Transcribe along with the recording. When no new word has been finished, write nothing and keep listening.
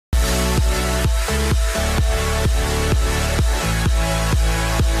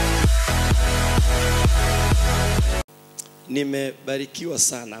Nimebarikiwa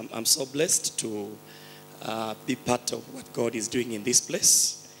sana. I'm so blessed to be part of what God is doing in this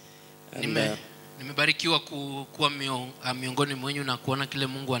place. Nimebarikiwa kuwa miongoni mwenyu na kuona kile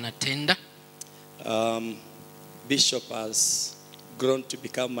Mungu anatenda. Bishop has grown to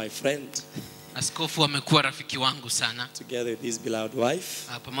become my friend. Askofu amekuwa rafiki wangu sana. Together with his beloved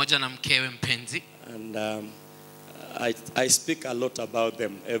wife. Pamoja na mkewe mpenzi. And I speak a lot about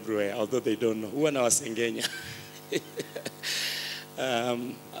them everywhere, although they don't know. Huwa nawasengenya.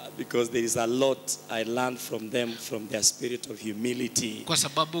 Because there is a lot I learned from them, from their spirit of humility. Kwa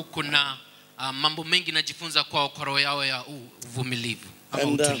sababu kuna mambo mengi najifunza kwa roho yao ya uvumilivu ama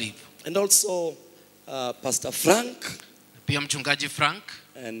utulivu. And also Pastor Frank. Pia mchungaji Frank.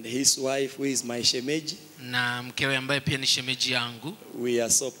 And his wife, who is my shemeji. Na mkewe ambaye pia ni shemeji yangu. We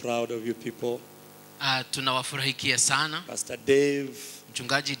are so proud of you people. Tunawafurahikia sana. Pastor Dave.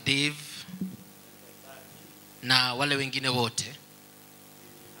 Mchungaji Dave. Na wale wengine wote.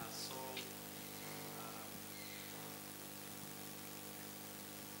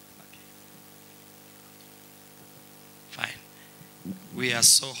 Fine. We are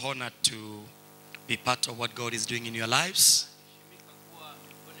so honored to be part of what God is doing in your lives.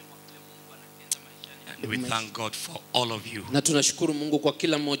 And we thank God for all of you. Na tunashukuru Mungu kwa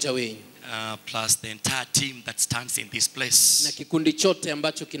kila mmoja wenu. Plus the entire team that stands in this place. Na kikundi chote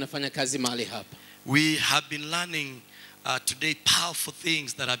ambacho kinafanya kazi mahali hapa. We have been learning today powerful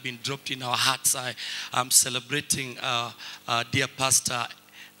things that have been dropped in our hearts. I'm celebrating dear Pastor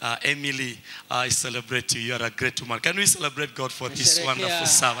Emily. I celebrate you. You are a great woman. Can we celebrate God for this wonderful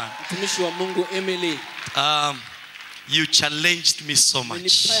servant? Mtumishi wa Mungu Emily. You challenged me so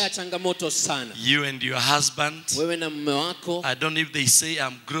much. You and your husband. I don't know if they say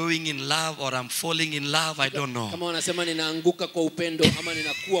I'm growing in love or I'm falling in love. I don't know.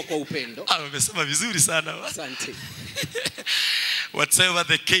 Whatever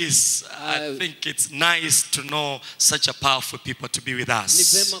the case, I think it's nice to know such a powerful people to be with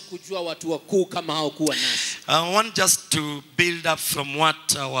us. I want just to build up from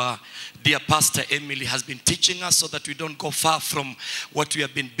what our dear Pastor Emily has been teaching us so that we don't go far from what we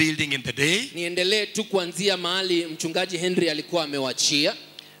have been building in the day. Niendelee tu kuanzia mahali mchungaji Henry alikuwa amewachia.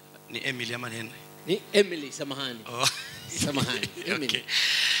 Ni Emily ama Henry? Ni Emily, samahani. Oh. Samahani. Okay.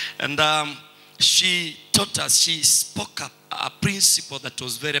 And she taught us, she spoke up a principle that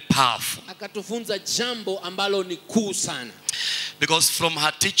was very powerful. Akatufunza jambo ambalo ni kuu sana. Because from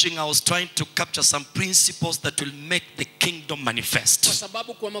her teaching I was trying to capture some principles that will make the kingdom manifest. Kwa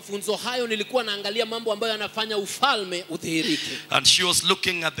sababu kwa mafunzo hayo nilikuwa naangalia mambo ambayo yanafanya ufalme udhihirike. And she was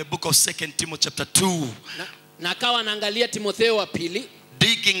looking at the book of 2 Timothy chapter 2. Na akawa anaangalia Timotheo wa pili.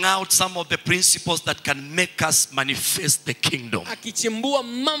 Digging out some of the principles that can make us manifest the kingdom. Akichimbua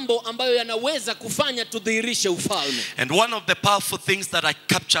mambo ambayo yanaweza kufanya tudhihirishe ufalme. And one of the powerful things that I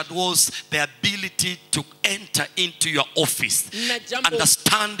captured was the ability to enter into your office.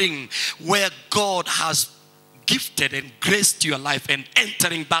 Understanding where God has gifted and graced your life and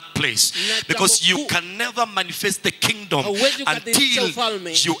entering that place. Because you can never manifest the kingdom until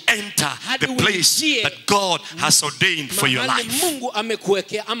you enter the place that God has ordained for your life.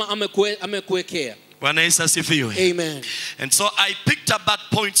 Amen. And so I picked up that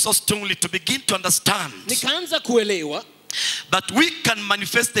point so strongly to begin to understand that we can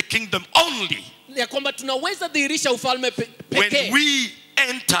manifest the kingdom only when we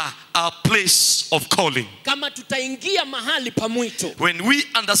enter our place of calling. When we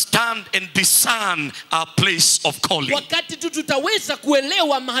understand and discern our place of calling.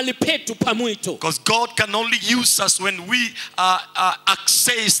 Because God can only use us when we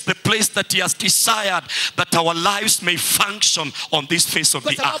access the place that He has desired that our lives may function on this face of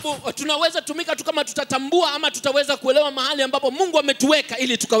the earth.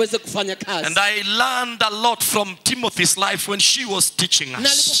 And I learned a lot from Timothy's life when she was teaching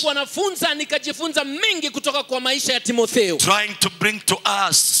us. Trying to bring to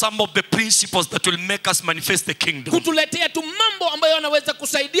us some of the principles that will make us manifest the kingdom.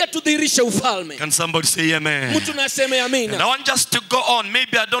 Can somebody say amen? And I want just to go on.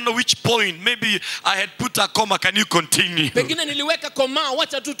 Maybe I don't know which point. Maybe I had put a comma. Can you continue?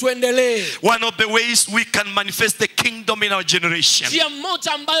 One of the ways we can manifest the kingdom in our generation.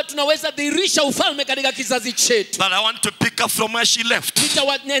 But I want to pick up from where she left.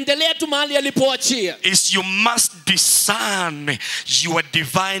 anaendelea tu mahali alipoachia. Is you must discern your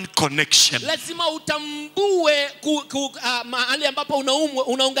divine connection. Lazima utambue mahali ambapo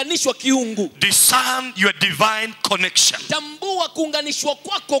unaunganishwa kiungu. Discern your divine connection. Tambua kuunganishwa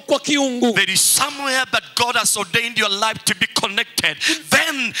kwako kwa kiungu. There is somewhere that God has ordained your life to be connected.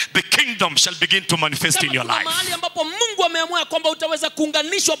 Then the kingdom shall begin to manifest in your life. Mahali ambapo Mungu ameamua kwamba utaweza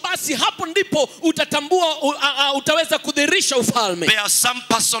kuunganishwa, basi hapo ndipo utatambua utaweza kudhihirisha ufalme. There are some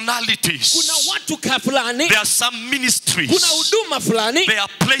personalities. Kuna watu fulani. There are some ministries. Kuna huduma fulani. There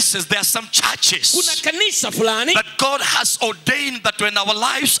are places, there are some churches. Kuna kanisa fulani. That God has ordained that when our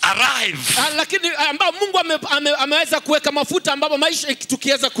lives arrive. Lakini ambao Mungu ameweza kuweka mafuta ambapo maisha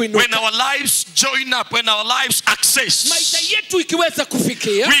tukiweza kuinuka. When our lives join up, when our lives access. Maisha yetu ikiweza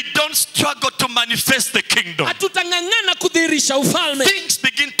kufikia. We don't struggle to manifest the kingdom. Hatutangangana kudhihirisha ufalme. Things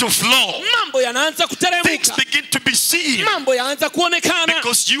begin to flow. Mambo yanaanza kuteremka. Things begin to be seen. Mambo yanaanza kuonekana.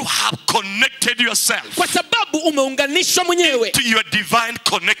 Because you have connected yourself. Kwa sababu umeunganishwa mwenyewe. To your divine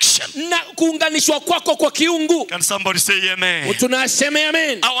connection. Na kuunganishwa kwako kwa kiungu. Can somebody say amen? Tunasema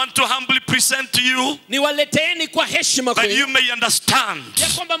amen. I want to humbly present to you. Niwaleteeni kwa heshima that you may understand. Ya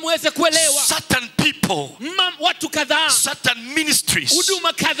kwamba muweze kuelewa. Certain people. Watu kadhaa. Certain ministries.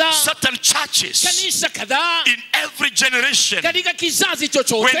 Huduma kadhaa. Certain churches. Kanisa kadhaa. In every generation. Katika kizazi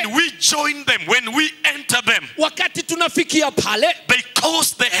chochote. When we join them, when we enter them. Wakati tunafikia pale. They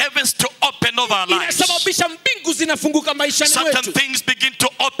cause the heavens to open over our lives. Inasababisha mbingu zinafunguka maishani mwetu. Certain things begin to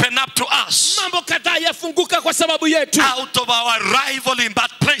open up to us. Mambo kadhaa yafunguka kwa sababu yetu. Out of our arrival in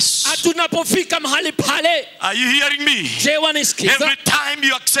that place. Tunapofika mahali pale. Are you hearing me? Je, wanisikiza? Every time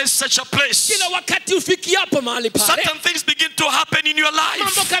you access such a place. Kila wakati ufikiapo mahali pale. Certain things begin to happen in your life.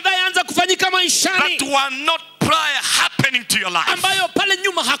 Mambo kadhaa yaanza kufanyika maishani. That were not prior happening to your life. Ambayo pale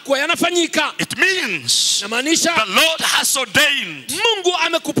nyuma hakuwa yanafanyika. It means namaanisha the Lord has ordained. Mungu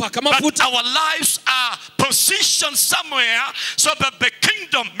amekupaka mafuta. Our lives are positioned somewhere so that the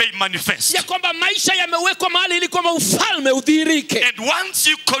kingdom may manifest. Ya kwamba maisha yamewekwa mahali ili kwamba ufalme udhihirike. And once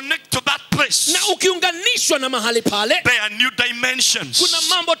you connect to that place. Na ukiunganishwa na mahali pale. There are new dimensions. Kuna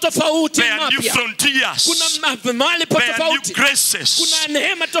mambo tofauti mapya. There are new frontiers. Kuna mahali tofauti. There are new graces. Kuna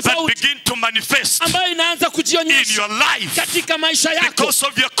neema tofauti. That begin to manifest. Ambayo inaanza kujionyesha. In your life. Katika maisha yako. Because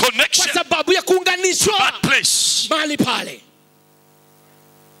of your connection. Kwa sababu ya kuunganishwa. That place. Mahali pale.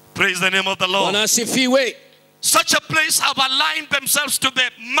 Praise the name of the Lord. Bwana asifiwe. Such a place have aligned themselves to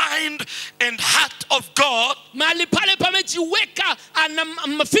the mind and heart of God. Mahali pale pamejiweka ana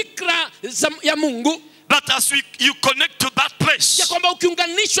mafikra ya Mungu. That as you connect to that place, ya kwamba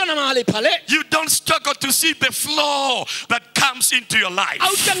ukiunganishwa na mahali pale, you don't struggle to see the flow that comes into your life.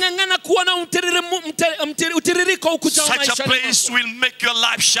 Hautangangana kuona utiririko ukuja maisha yako. Such a place will make your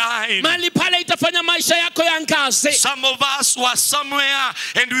life shine. Mahali pale itafanya maisha yako yaangaze. Some of us were somewhere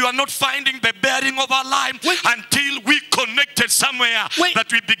and we were not finding the bearing of our life until we connected somewhere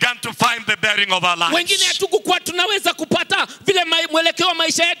that we began to find the bearing of our lives. Wengine hatukuwa tunaweza kupata vile mwelekeo wa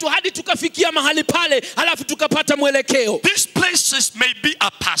maisha yetu hadi tukafikia mahali pale. Alafu tukapata mwelekeo. These places may be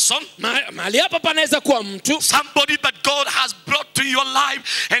a person. Mahali hapa panaweza kuwa mtu. Somebody that God has brought to your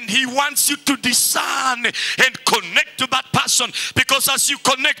life and he wants you to discern and connect to that person. Because as you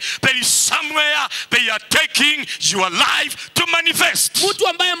connect, there is somewhere they are taking your life to manifest. Mtu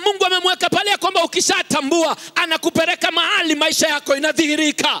ambaye Mungu amemweka pale ya kwamba ukishatambua anakupeleka mahali maisha yako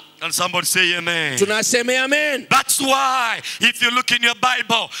inadhihirika. And somebody say amen. Tunasema amen. That's why if you look in your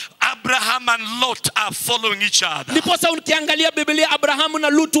Bible, Abraham and Lot are following each other. Niposa ukiangalia Biblia, Abrahamu na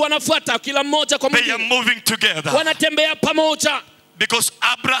Lutu wanafuata kila mmoja kwa mwingine. They are moving together. Wanatembea pamoja. Because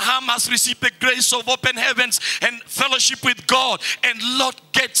Abraham has received the grace of open heavens and fellowship with God, and Lot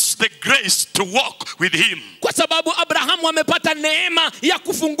gets the grace to walk with him. Kwa sababu Abrahamu amepata neema ya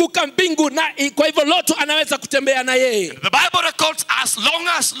kufunguka mbingu na kwa hivyo Lot anaweza kutembea na yeye. The Bible records as long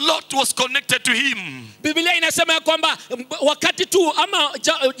as Lot was connected to him. Biblia inasema kwamba wakati tu ama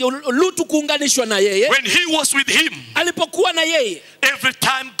Lutu kuunganishwa na yeye. When he was with him. Alipokuwa na yeye. Every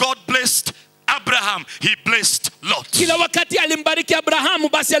time God blessed Abraham, he blessed Lot. Kila wakati alimbariki Abrahamu,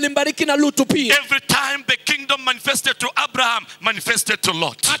 basi alimbariki na Lutu pia. Every time the kingdom manifested to Abraham, manifested to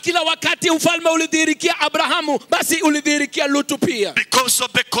Lot. Kila wakati ufalme ulidhihirikia Abrahamu, basi ulidhihirikia Lutu pia. Because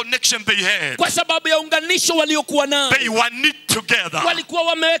of the connection they had. Kwa sababu ya unganisho waliokuwa nao. They were knit together. Walikuwa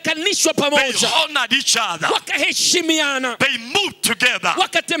wamewekanishwa pamoja. They honored each other. Wakaheshimiana. They moved together.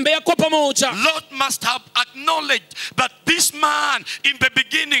 Wakatembea kwa pamoja. Lot must have acknowledged that this man in the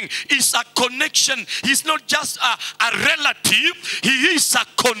beginning is a connection. He's not just a relative. He is a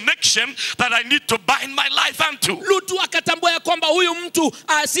connection that I need to bind my life unto. Lutu akatambua ya kwamba huyu mtu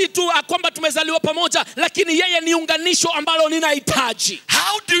si tu kwamba tumezaliwa pamoja, lakini yeye ni unganisho ambalo ninahitaji.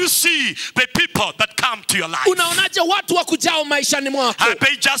 How do you see the people that come to your life? Unaonaje watu wakujao maishani mwako? Are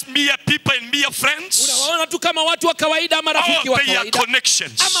they just mere people and mere friends? Unawaona tu kama watu wa kawaida, marafiki wa Or they are kawaida,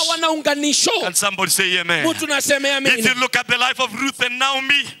 connections? ama wanaunganisho? And somebody say amen. Mtu naseme If you amina. look at the life of Ruth and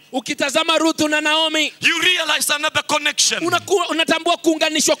Naomi, Ukitazama Ruth na Naomi, you realize another connection. unatambua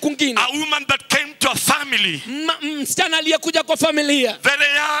kuunganishwa kungine. A woman that came to a family, Msichana aliyekuja kwa familia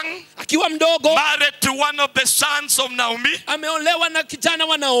very young, akiwa mdogo, married to one of the sons of Naomi, ameolewa na kijana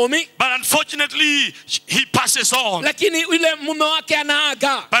wa Naomi, but unfortunately he passes on. lakini yule mume wake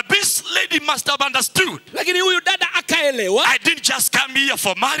anaaga. But this lady must have understood, Lakini huyu dada akaelewa, I didn't just come here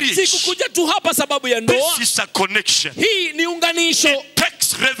for marriage. sikukuja tu hapa sababu ya ndoa. This is a connection. Hii ni unganisho. It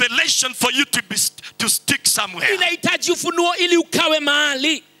takes revelation for you to stick somewhere. Inahitaji ufunuo ili ukawe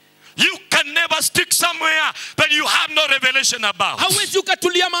mahali. You can never stick somewhere that you have no revelation about. Hauwezi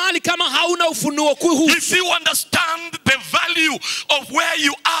ukatulia mahali kama hauna ufunuo kuhusu. If you understand the value of where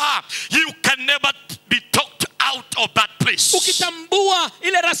you are, you can never be talked out of that place. Ukitambua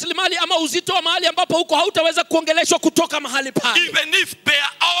ile rasilimali ama uzito wa mahali ambapo huko, hautaweza kuongeleshwa kutoka mahali pale. Even if there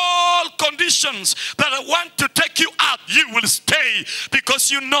are all conditions that I want to take you out, you will stay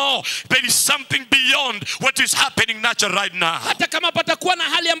because you know there is something beyond what is happening natural right now. Hata kama patakuwa na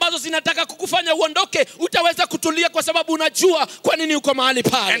hali ambazo zinataka kukufanya uondoke, utaweza kutulia kwa sababu unajua kwa nini uko mahali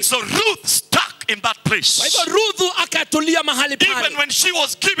pale. And so Ruth stuck in that place. Kwa hivyo Ruth akatulia mahali pale. Even when she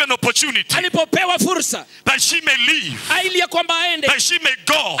was given opportunity Alipopewa fursa that she may leave, ili ya kwamba aende, that she may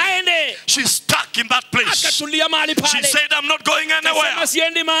go, aende, she stuck in that place. akatulia mahali She pale. said, I'm not going anywhere. Sema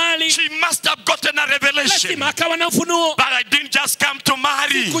siendi mahali. She must have gotten a revelation. Lazima akawa na ufunuo. But I didn't just come to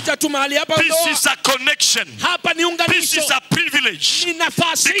marry. Kuja tu mahali hapa This ndoa. is a connection. Hapa ni This unganisho. is a privilege. Ni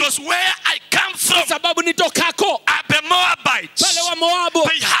nafasi. Because where I come from, Sababu nitokako, are the Moabites. pale wa Moabu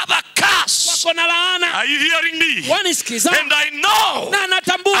They have a curse. wako na laana. Are you hearing me? Wanisikiza? And I know Na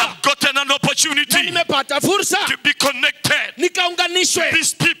natambua I've gotten an na opportunity nimepata fursa to be connected. nikaunganishwe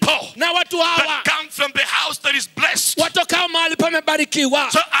These people na watu hawa that come from the house that is blessed. watokao mahali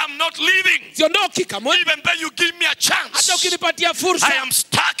pamebarikiwa. So I'm not leaving. Siondoki kamwe. Even though you give me a Hata chance, ukinipatia I fursa, am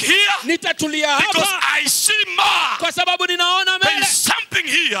stuck here nitatulia because hapa I see more. kwa sababu ninaona There mbele. is something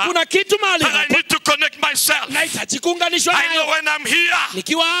here Kuna kitu mahali that I hapa need to connect myself. nahitaji kuunganishwa I know nayo. when I'm here,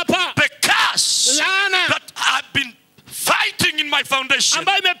 Nikiwa hapa, the curse laana that I've been fighting in my foundation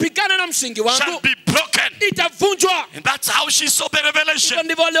ambayo imepigana na msingi shall wangu be broken. itavunjwa. And that's how she saw the revelation. Hivyo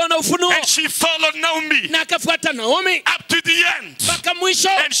ndivyo aliona ufunuo, And she followed Naomi na akafuata Naomi up to the end. mpaka mwisho,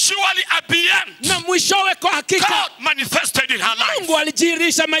 And surely at the end, na mwishowe kwa hakika God manifested in her life. Mungu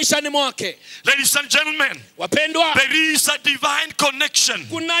alijirisha maishani mwake. Ladies and gentlemen, Wapendwa, there is a divine connection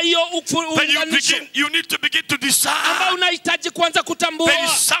kuna hiyo that you need to begin to ambao discern. unahitaji kuanza kutambua. There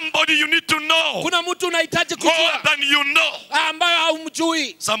is somebody you need to know Kuna mtu unahitaji more kujua than you know. ambayo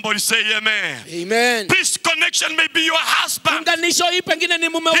haumjui. Somebody say amen. Amen. This connection may be your husband. Unganisho hii pengine ni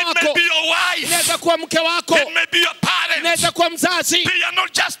mume It may wako, be your wife. inaweza kuwa mke wako, It may be your parents. inaweza kuwa mzazi. They are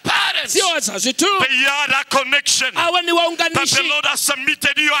not just parents. Sio wazazi tu, They are a connection hawa ni that the waunganishi Lord has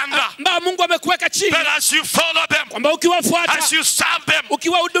submitted you under. ambao Mungu amekuweka chini, That as you follow them, kwamba ukiwafuata, as you serve them,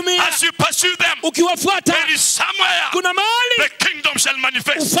 ukiwahudumia, as you pursue them, ukiwafuata, there is somewhere kuna mahali the kingdom shall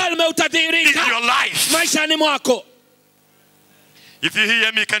manifest ufalme in utadhihirika your life. maishani mwako. If you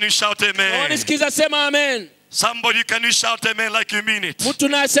hear me, can you shout amen? Wanisikiza, sema amen. Somebody, can you shout amen like you mean it? Mtu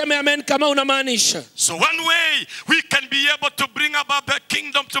na aseme amen kama unamaanisha. So one way we can be able to bring about the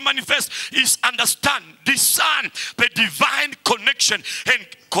kingdom to manifest is understand, discern the divine connection and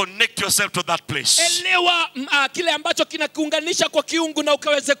connect yourself to that place. Elewa kile ambacho kinakuunganisha kwa kiungu na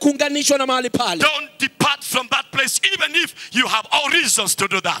ukaweze kuunganishwa na mahali pale. Don't depart from that place even if you have all reasons to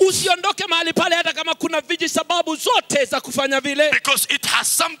do that. Usiondoke mahali pale hata kama kuna viji sababu zote za kufanya vile, Because it has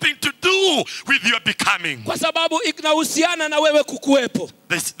something to do with your becoming. kwa sababu inahusiana na wewe kukuwepo.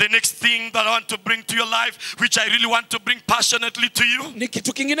 The next thing that I want to bring to your life, which I really want to bring passionately to you, Ni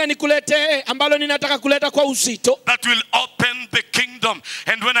kitu kingine nikuletee ambalo ninataka kuleta kwa uzito, that will open the kingdom.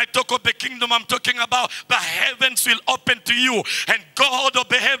 And when I talk of the kingdom, I'm talking about the heavens will open to you, and God of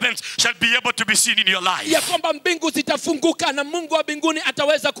the heavens shall be able to be seen in your life. ya kwamba mbingu zitafunguka na Mungu wa mbinguni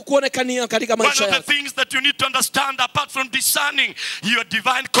ataweza kukuonekania katika One maisha of the yako. things that you need to understand, apart from discerning your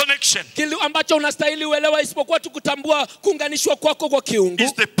divine connection, Kile ambacho unastahili uelewa isipokuwa tu kutambua kuunganishwa kwako kwa kiungu,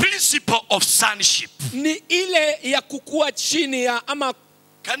 is the principle of sonship. ni ile ya kukua chini ya ama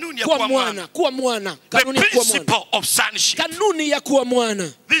Kanuni ya kuwa kuwa mwana. mwana. The Kanuni ya kuwa mwana. principle of sonship. Kanuni ya kuwa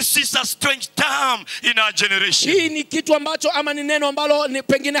mwana. This is a strange term in our generation. Hii ni kitu ambacho ama ni neno ambalo ni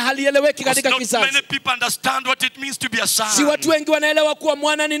pengine halieleweki Because katika not kizazi. many people understand what it means to be a son. Si watu wengi wanaelewa kuwa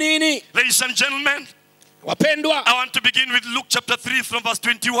mwana ni nini. Ladies and gentlemen, Wapendwa, I want to begin with Luke chapter 3 from verse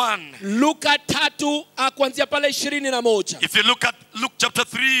 21. Luka 3 kuanzia pale 21. If you look at Luke chapter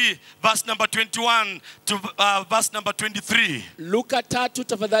 3 verse number 21 to verse number 23, Luka 3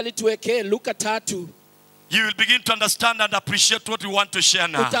 tafadhali tuwekee Luka 3. you will begin to understand and appreciate what we want to share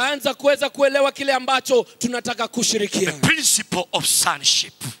now. Utaanza kuweza kuelewa kile ambacho tunataka kushirikia. The principle of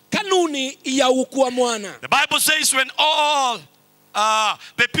sonship. Kanuni ya ukuwa mwana. The Bible says when all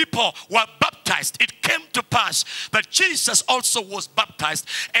the people were baptized, it came to pass that Jesus also was baptized,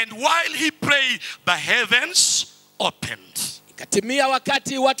 and while he prayed, the heavens opened. Ikatimia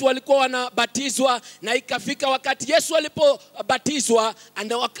wakati watu walikuwa wanabatizwa, na ikafika wakati Yesu alipobatizwa,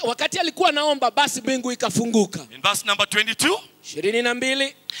 na wakati alikuwa naomba, basi mbingu ikafunguka. In verse number 22,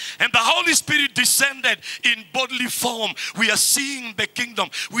 22, and the Holy Spirit descended in bodily form. We are seeing the kingdom.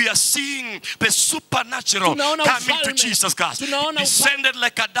 We are seeing the supernatural coming to Jesus Christ. Descended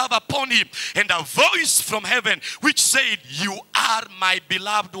like a dove upon him, and a voice from heaven which said, "You are my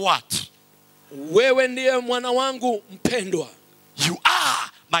beloved what? Wewe ndiye mwana wangu mpendwa." You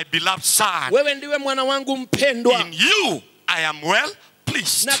are my beloved son. Wewe ndiwe mwana wangu mpendwa. In you I am well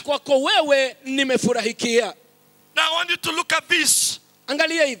pleased. Na kwako wewe nimefurahikia. Now I want you to look at this.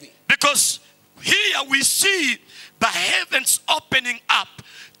 Angalia hivi. Because here we see the heavens opening up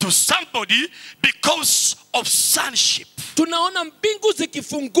to somebody because of sonship. Tunaona mbingu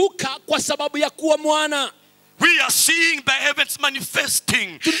zikifunguka kwa sababu ya kuwa mwana. We are seeing the heavens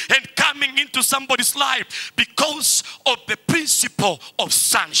manifesting and coming into somebody's life because of the principle of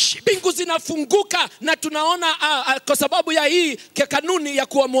sonship. Mbingu zinafunguka na tunaona kwa sababu ya hii kanuni ya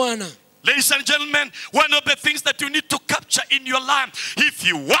kuwa mwana. Ladies and gentlemen, one of the things that you need to capture in your life, if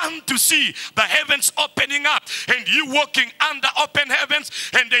you want to see the heavens opening up and you walking under open heavens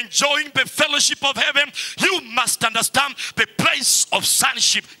and enjoying the fellowship of heaven, you must understand the place of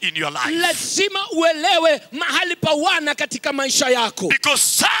sonship in your life. Lazima uelewe mahali pa wana katika maisha yako. Because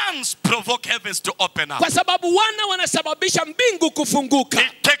sons provoke heavens to open up. Kwa sababu wana wanasababisha mbingu kufunguka.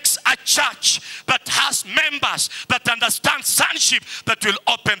 It takes a church that has members that understand sonship that will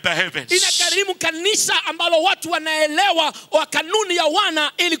open the heavens. Inakarimu kanisa ambalo watu wanaelewa wa kanuni ya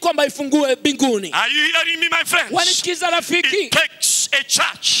wana ili kwamba ifungue mbinguni. Are you hearing me, my friends? Wanisikiza rafiki? It takes a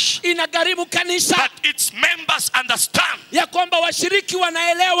church Inakarimu kanisa that its members understand ya kwamba washiriki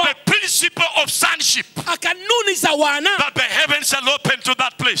wanaelewa the principle of sonship, kanuni za wana, that the heavens shall open to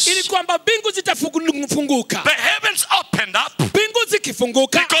that place. ili kwamba mbingu zitafunguka. The heavens opened up Mbingu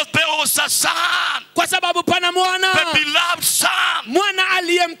zikifunguka because there was a son, kwa sababu pana mwana, the beloved son, mwana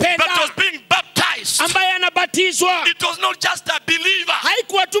aliyempenda that was being baptized. ambaye anabatizwa. It was not just a believer.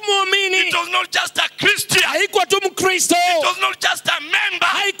 Haikuwa tu muumini, It was not just a Christian. haikuwa tu Mkristo, It was not just a member.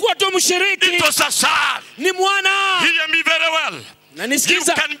 haikuwa tu mshiriki, It was a son. ni mwana. Hear me very well. Na You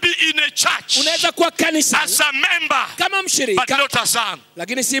nisikiza, can be in a church unaweza kuwa kanisa as a member, kama but mshirika not a son.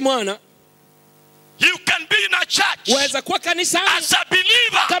 lakini si mwana. You can be in a church Unaweza kuwa kanisani as a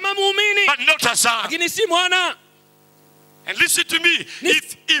believer, kama muumini but not a son. lakini si mwana. And listen to me,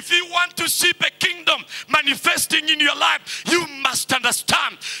 if you want to see the kingdom manifesting in your life, you must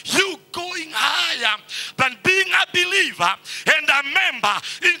understand you going higher than being a believer and a member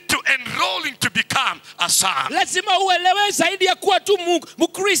into enrolling to become a son. Lazima uelewe zaidi ya kuwa tu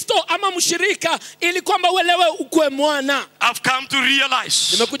Mkristo ama mshirika ili kwamba uelewe ukue mwana. I've come to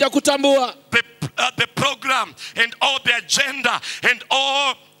realize Nimekuja kutambua the program and all the agenda and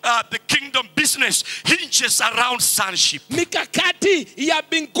all the kingdom business hinges around sonship. mikakati ya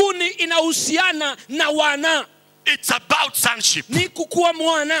mbinguni inahusiana na wana. It's about sonship. Ni kukuwa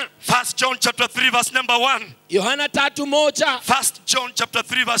mwana. 1 John chapter 3 verse number 1. Yohana 3:1. 1 John chapter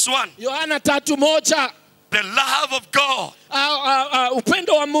 3 verse 1. Yohana 3:1. The love of God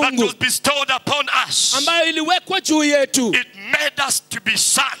upendo wa that Mungu was bestowed upon us, ambayo iliwekwa juu yetu, it made us to be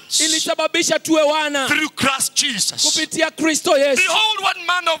sons ilisababisha tuwe wana through Christ Jesus. kupitia Kristo Yesu. Behold what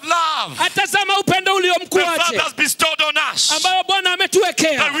manner of love Atazama upendo the uliomkuaje Father has bestowed on us, ambayo Bwana that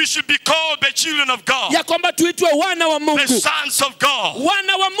ametuwekea, we should be called the children of God, ya kwamba tuitwe wana wa the Mungu. sons of God.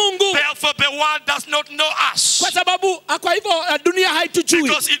 Wana wa Mungu. Therefore the world does not know us, Kwa sababu kwa hivyo dunia haitujui,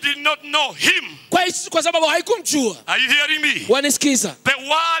 because it did not know him. kwa sababu haikumjua. Are you hearing me? Wanisikiza? The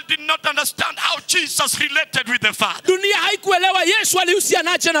world did not understand how Jesus related with the Father. Dunia haikuelewa Yesu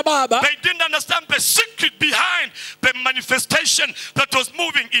alihusianaje na Baba. They didn't understand the secret behind the manifestation that was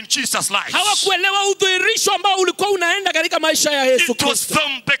moving in Jesus' life. Hawakuelewa udhihirisho ambao ulikuwa unaenda katika maisha ya Yesu It was Kristo.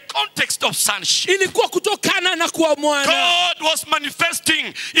 from the context of sonship. Ilikuwa kutokana na kuwa mwana. God was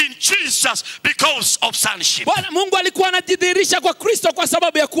manifesting in Jesus because of sonship. Bwana Mungu alikuwa anajidhihirisha kwa Kristo Mkristo kwa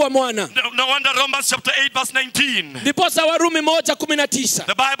sababu ya kuwa mwana. No wonder Romans chapter 8 verse 19. Ndiposa Warumi 1:19.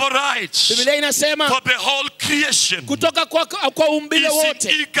 The Bible writes, Biblia inasema, for the whole creation kutoka kwa umbile is in wote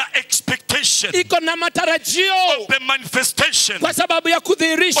eager expectation iko na matarajio of the manifestation. kwa sababu ya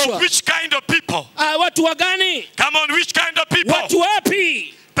kudhihirishwa. Of which kind of people? Watu wa gani? Come on, which kind of people? Watu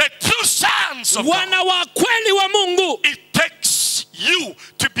wapi? The true sons of wana God. wa kweli wa Mungu. It takes you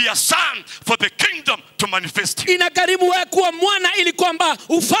to be a son for the kingdom to manifest. Inagharimu wewe kuwa mwana ili kwamba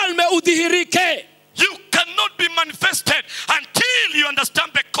ufalme udhihirike. You cannot be manifested until you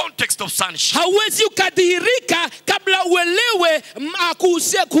understand the context of sonship. Hauwezi ukadhihirika kabla uelewe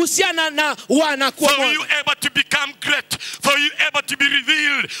kuhusiana na wana kwa For you ever to become great, for you ever to be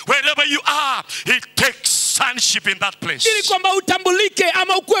revealed wherever you are, it takes sonship in that place. Ili kwamba utambulike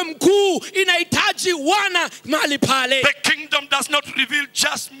ama ukue mkuu, inahitaji wana mahali pale. The kingdom does not reveal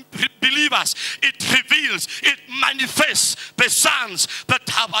just believers. It reveals, it manifests the sons that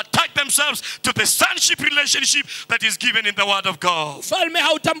have attached themselves to the sonship relationship that is given in the word of God. Ufalme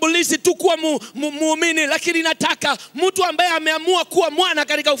hautambulishi tu kuwa muumini, lakini inataka mtu ambaye ameamua kuwa mwana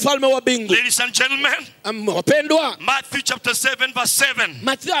katika ufalme wa mbingu. Ladies and gentlemen, wapendwa, Matthew chapter 7 verse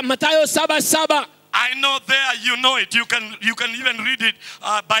 7. Mathayo 7:7. I know there you know it. You can even read it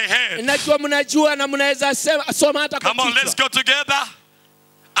by head. Najua mnajua na mnaweza soma hata kwa kichwa. Come on, let's go together.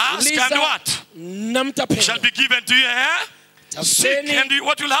 Ask and what? Na mtapewa. Shall be given to you, eh? Seek and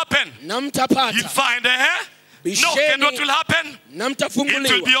what will happen? Na mtapata. You find, eh? Knock and what will happen? Na It will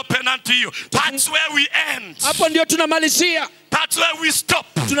mtafunguliwa. be open unto you. That's where we end. Hapo ndio tunamalizia. That's where we stop.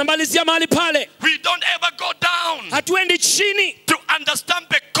 Tunamalizia mahali pale. We don't ever go down Hatuendi chini to understand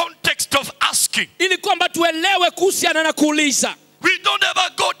the context of asking. ili kwamba tuelewe kuhusiana na kuuliza. We don't ever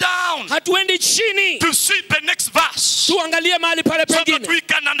go down Hatuendi chini to see the next verse tuangalie mahali pale so that pengine we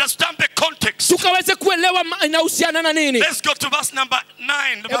can understand the context. tukaweze kuelewa inahusiana na nini. Let's go to verse number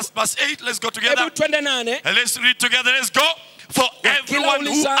 9, verse 8. Let's go together. Hebu twende 8. And let's read together. Let's go. For everyone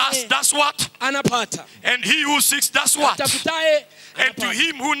who asks, that's what? Anapata. And he who seeks, that's what? Atafutaye And to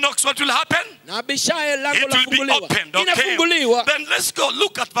him who knocks, what will happen? na abishaye lango It will be lafunguliwa. opened. Okay. Inafunguliwa. Then let's go.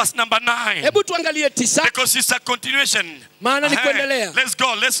 Look at verse number 9. Hebu tuangalie 9 Because it's a continuation. maana ni kuendelea. Let's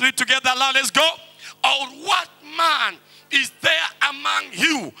go. Let's read together. Now let's go. Or what man is there among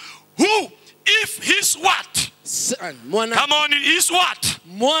you who, if his what? Mwana. Come on, his what?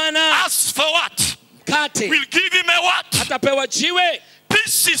 Mwana. Asks for what? Kate. Will give him a what? Atapewa jiwe.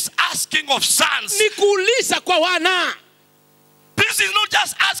 This is asking of sons. Ni kuuliza kwa wana. This is not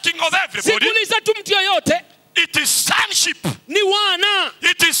just asking of everybody. Si kuuliza tu mtu yoyote. It is sonship. Ni wana.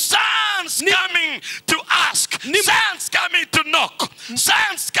 It is sons coming to ask. Sons coming to knock.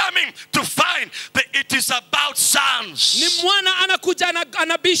 Sons coming to find. It is about sons. Ni mwana anakuja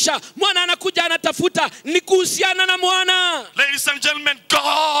anabisha. Mwana anakuja anatafuta. Ni kuhusiana na mwana. Ladies and gentlemen,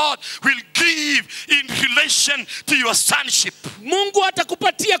 God will give in relation to your sonship. Mungu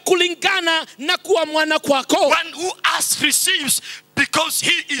atakupatia kulingana na kuwa mwana kwako. One who asks receives because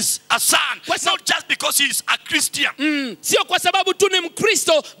he is a son, not just because he is a Christian. Sio kwa sababu tu ni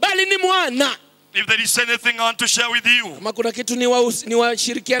Mkristo bali ni mwana. If there is anything I want to share with you Kama kuna kitu ni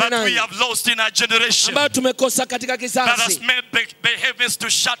washirikiana that we nanyi have lost in our generation, ambayo tumekosa katika that has kizazi, made the heavens to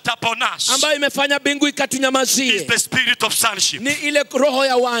shut up on us, ambayo imefanya mbingu is ikatunyamazie, the spirit of sonship. ni ile roho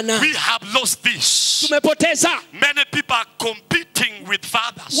ya wana. We have lost this. Tumepoteza. Many people are competing with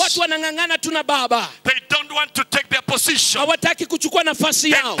fathers. Watu wanang'ang'ana tu na baba. They don't want to take their position Hawataki kuchukua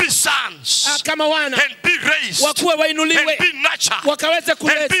nafasi yao and be sons kama wana. and be raised Wakuwe wainuliwe. and be nurtured Wakaweze and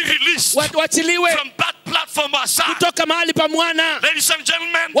kuleta. be released Wachiliwe from that platform or son. kutoka mahali pa mwana. Ladies and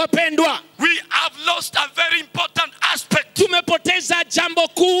gentlemen, Wapendwa, we have lost a very important aspect. tumepoteza jambo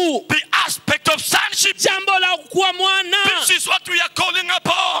kuu. The aspect of sonship. Jambo la kuwa mwana. This is what we are calling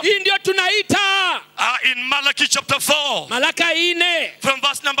upon. Hii ndio tunaita. In Malachi chapter 4, Malaka 4 from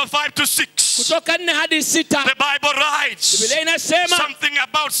verse number 5 to 6, kutoka 4 hadi 6. the Bible writes Biblia inasema something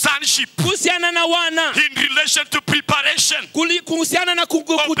about sonship kuhusiana na wana, in relation to preparation kuhusiana na of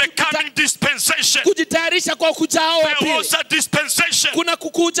the coming dispensation. kujitayarisha kwa kujao wa There was pili. a dispensation Kuna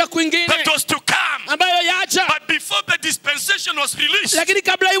kukuja kwingine that was to come. ambayo yaja, But before the dispensation was released, lakini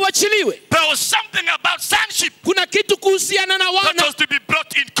kabla iwachiliwe there was something about sonship kuna kitu kuhusiana na that wana was to be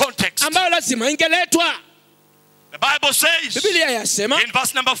brought in context. ambayo lazima ingeletwa. The Bible says Biblia yasema in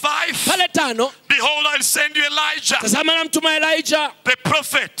verse number 5, pale 5, behold, I'll send you Elijah, tazama na mtuma Elijah the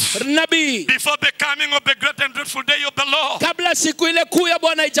prophet, nabii before the coming of the great and dreadful day of the Lord. kabla siku ile kuu ya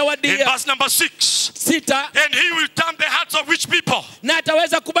Bwana In ijawadia. verse number 6, 6, and he will turn the hearts of which people? na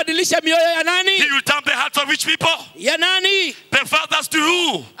ataweza kubadilisha mioyo ya He nani? will turn the hearts of which people? Ya nani? The fathers to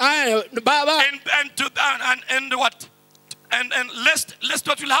who? Baba And to and what? And lest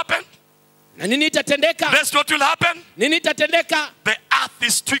what will happen? Na nini itatendeka? Lest what will happen? Nini itatendeka? The earth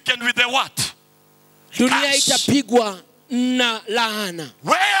is stricken with the what? Dunia Curse. itapigwa na laana.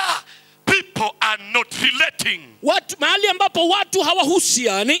 Where people are not relating Mahali ambapo watu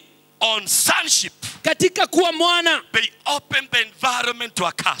hawahusiani on sonship, katika kuwa mwana, they open the environment to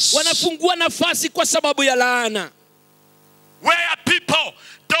a curse. wanafungua nafasi kwa sababu ya laana. Where people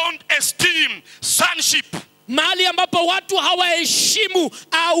don't esteem sonship, Mahali ambapo watu hawaheshimu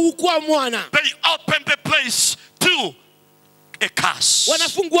au kuwa mwana, they open the place to a curse.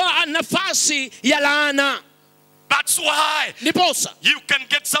 wanafungua nafasi ya laana. That's why Niposa you can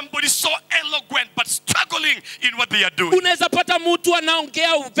get somebody so eloquent but struggling in what they are doing. unaweza pata mtu anaongea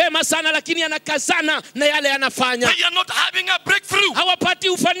vema sana lakini anakazana na yale anafanya. They are not having a breakthrough. Hawapati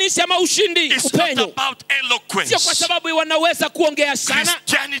ufanisi ama ushindi, It's not upenyo. about eloquence. Sio kwa sababu wanaweza kuongea sana.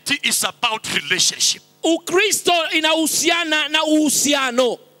 Christianity is about relationship. Ukristo inahusiana na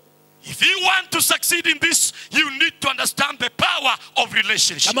uhusiano. If you want to succeed in this, you need to understand the power of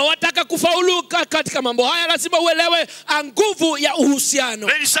relationship. Kama wataka kufaulu katika mambo haya lazima uelewe nguvu ya uhusiano.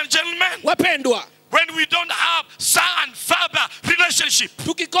 Ladies and gentlemen, Wapendwa, when we don't have son-father relationship,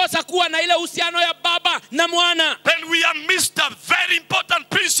 tukikosa kuwa na ile uhusiano ya baba na mwana, then we have missed a very important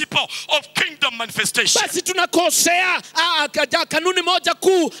principle of kingdom manifestation. basi tunakosea kanuni moja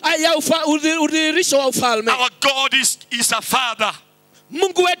kuu ya udhihirisho wa ufalme. Our God is a father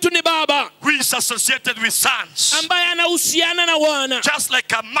Mungu wetu ni baba who is associated with sons. ambaye anahusiana na wana, Just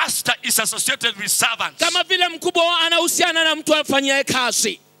like a master is associated with servants. kama vile mkubwa anahusiana na mtu afanyaye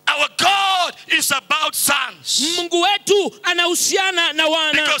kazi. Our God is about sons. Mungu wetu anahusiana na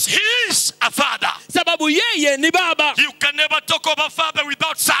wana Because he is a father. sababu yeye ni baba. You can never talk about father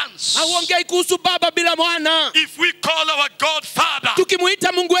without sons. Hauongei kuhusu baba bila mwana. If we call our God father,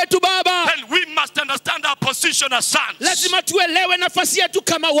 Tukimuita Mungu wetu baba, then we must understand our position as sons. lazima tuelewe nafasi yetu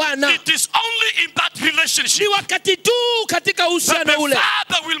kama wana. It is only in that relationship Ni wakati tu katika that uhusiano the ule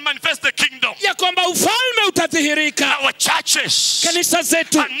father will manifest the kingdom. ya kwamba ufalme utadhihirika. Our churches Kanisa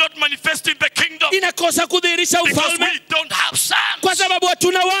zetu are not manifesting the kingdom inakosa kudhihirisha because ufalme we don't have kwa sons. sababu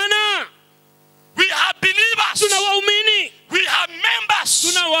hatuna wana. We have believers. Tuna waumini, We have members.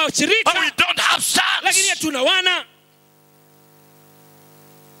 tuna But we washirika, don't have lakini sons. hatuna wana.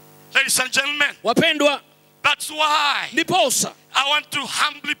 Ladies and gentlemen, Wapendwa, that's why niposa I want to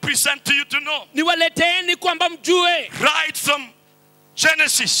humbly present to you to know, niwaleteeni kwamba mjue right from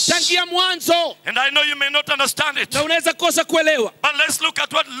Genesis. tangia mwanzo, And I know you may not understand it, na unaweza kosa kuelewa. but let's look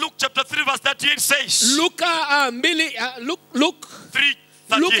at what Luke chapter 3 verse 38 says. Luka Luka 3:38.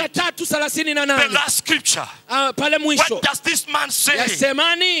 3:38 The last scripture. pale mwisho What does this man say?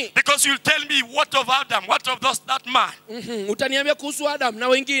 yasemani. Because you'll tell me, what of Adam? What of that man? Utaniambia kuhusu Adam na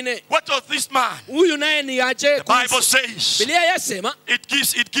wengine. What of this man? Huyu naye ni aje? The Bible says Biblia yasema it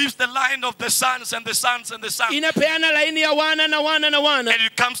gives the line of the sons and the sons and the sons. inapeana laini ya wana na wana na wana, And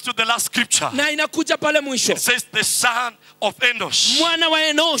it comes to the last scripture. na inakuja pale mwisho, It says the son of Enosh, mwana wa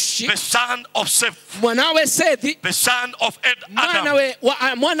Enoshi, the son of Seth, mwanawe Sethi, the son of Adam.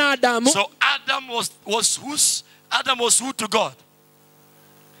 mwana Adamu. So Adam was whose? Adam was who to God?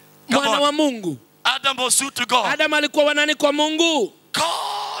 Come Mwana on. wa Mungu. Adam was who to God? Adam alikuwa wanani kwa Mungu?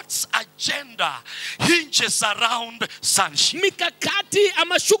 God's agenda hinges around sonship. Mikakati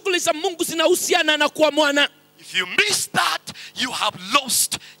ama shughuli za Mungu zinahusiana na kuwa mwana. If you miss that, you have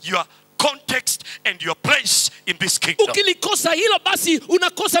lost your context and your place in this kingdom. Ukilikosa hilo basi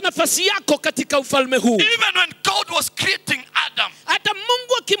unakosa nafasi yako katika ufalme huu. Even when God was creating Adam, Hata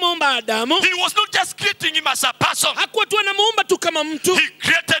Mungu akimuumba Adamu, he was not just creating him as a person. hakuwa tu anamuumba tu kama mtu, He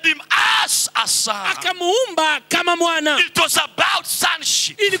created him as a son. akamuumba kama mwana. It was about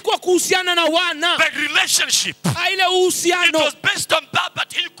sonship. Ilikuwa kuhusiana na wana, The relationship. ile It uhusiano. was based on that,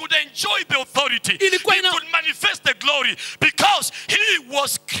 but he could enjoy the authority. He Ilikuwa could manifest the glory because he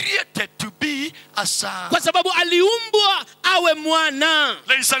was created to be a son. Kwa sababu aliumbwa awe mwana.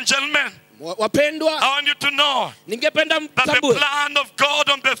 Ladies and gentlemen, Wapendwa, I want you to know ningependa that the mtambue plan of God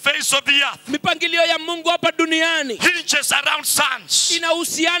on the face of the earth mipangilio ya Mungu hapa duniani hinges around sons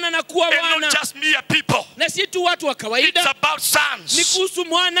inahusiana na kuwa and wana, not just mere people. na si tu watu wa It's kawaida. about Ni sons. kuhusu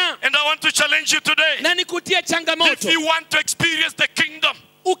mwana, And I want to challenge you today. na nikutie If changamoto. you want to experience the kingdom,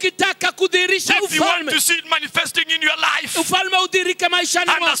 Ukitaka kudhihirisha if you want ufalme, to see it manifesting in your life, ufalme udhihirike maishani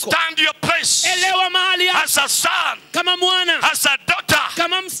mwako, understand your place elewa mahali yako as a son, kama mwana, as a daughter,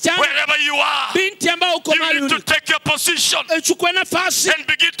 kama msichana, wherever you are. binti ambao uko mahali You need to ulipo. take your position Chukua nafasi, and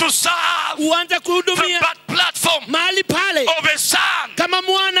begin to serve uanze from kuhudumia that platform mahali pale of a son kama in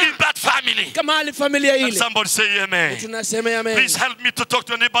mwana that family. family. kama hali familia And ile. somebody say amen. Tunasema amen. Please help me to talk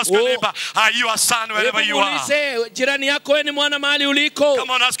to your neighbors. Your neighbor, are you a son wherever you are? Muulize jirani yako, wewe ni mwana mahali uliko. Come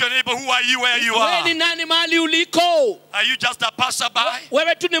on, ask your neighbor, who are you where you Wewe are? ni nani mahali uliko? Are you just a passerby?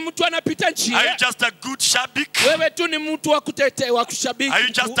 Wewe tu ni mtu anapita Are you njia. just a good shabik? Wewe tu ni mtu wa kutetea, wa kushabiki. Are you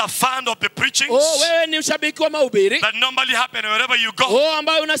just a fan of the preachings wewe ni ushabiki wa mahubiri. that normally happen wherever you go?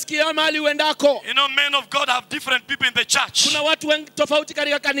 Ambayo unasikia mahali uendako. You know, men of God have different people in the church. Kuna watu wengi tofauti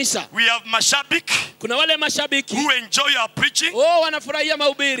katika kanisa. We have mashabik Kuna wale mashabiki. who enjoy our preaching. Wanafurahia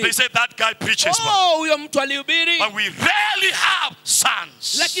mahubiri. They say that guy preaches. Huyo mtu alihubiri. But we rarely have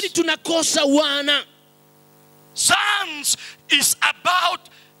sons. Lakini tunakosa wana. Sons is about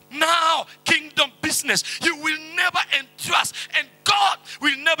now kingdom business. You will never entrust, and God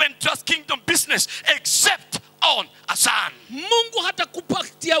will never entrust kingdom business except on a son. Mungu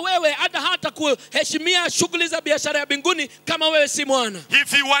hatakupatia wewe, hata kuheshimia shughuli za biashara ya mbinguni kama wewe si mwana.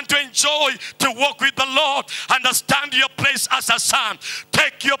 If you want to enjoy to walk with the Lord, understand your place as a son.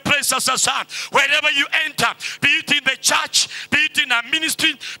 Take your place as a son. Wherever you enter, be it in the church, be it in a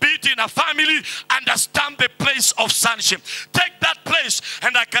ministry, be it in a family, understand the place of sonship. Take that place,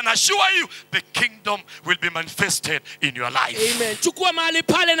 and I can assure you, the kingdom will be manifested in your life. Amen. Chukua mahali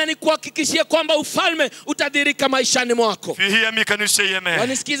pale na nikuhakikishie kwamba ufalme utadhihirika maishani mwako. If you hear me, can you say amen?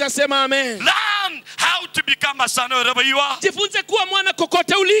 Wanisikiza, sema amen. Learn how to become a son wherever you are. Jifunze kuwa mwana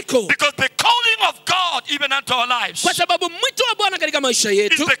kokote uliko. Because the calling of God even unto our lives Kwa sababu mwito wa Bwana katika maisha is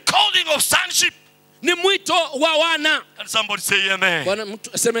yetu the calling of sonship. ni mwito wa wana. And somebody say amen. Bwana mtu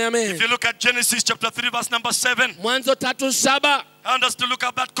aseme amen. If you look at Genesis chapter 3 verse number 7, Mwanzo 3:7. I want us to look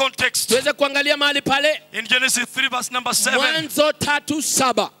at that context. Tuweze kuangalia mahali pale. In Genesis 3 verse number 7, Mwanzo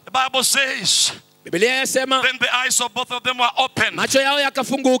 3:7. the Bible says, Biblia yasema then the eyes of both of them were open, macho yao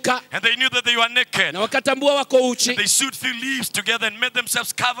yakafunguka and they knew that they were naked. na wakatambua wako uchi. They sewed fig leaves together and made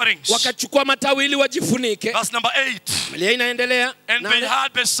themselves coverings. Wakachukua matawi ili wajifunike. Verse number 8. Biblia inaendelea. And they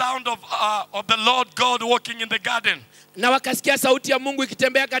heard the sound of the Lord God walking in the garden Na wakasikia sauti ya Mungu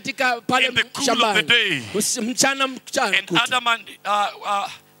ikitembea katika pale in the cool of the shambani. day. Mchana And kutu.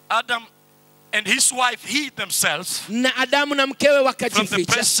 Adam and his wife hid themselves Na Adamu na mkewe from the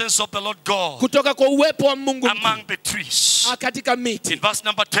wakajificha presence of the Lord God kutoka kwa uwepo wa Mungu among the trees. katika miti. In verse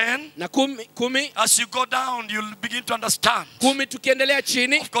number 10, Na kumi as you go down, you'll begin to understand. tukiendelea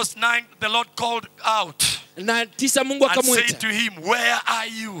chini. Of course, 9, the Lord called out Na 9 Mungu and said akamwita, to him, where are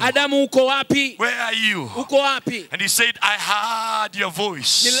you? Adamu uko wapi? Where are you? Uko wapi? And he said, I heard your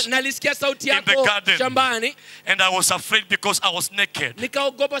voice Nalisikia sauti in the yako garden, shambani, and I was afraid because I was naked,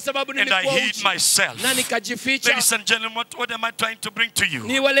 nikaogopa sababu and I nilikuwa hid uchi myself. na nikajificha. Ladies and gentlemen, what am I trying to bring to you?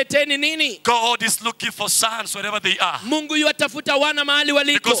 Niwaleteni nini? God is looking for sons wherever they are. Mungu yuatafuta wana mahali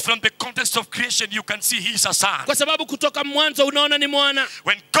waliko. Because from the context of creation, you can see he's a son. Kwa sababu kutoka mwanzo unaona ni mwana.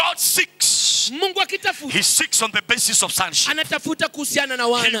 When God seeks, Mungu akitafuta, he seeks on the basis of sonship. anatafuta kuhusiana na He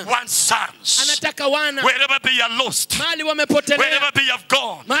wana. wants sons. Anataka wana Wherever they are lost, mahali wamepotelea, wherever they have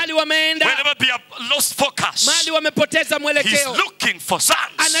gone, mahali wameenda, wherever they have lost focus, mahali wamepoteza he's mwelekeo. looking for sons.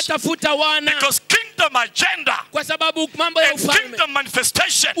 Anatafuta wana Because kingdom agenda kwa sababu mambo ya and ufalme, kingdom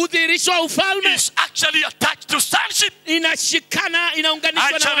manifestation udhihirisho wa ufalme is actually attached to sonship. inashikana, I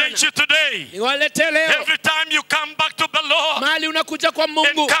inaunganishwa na challenge wana. you today. Niwaletee leo, Every time you come back to the Lord mahali unakuja kwa and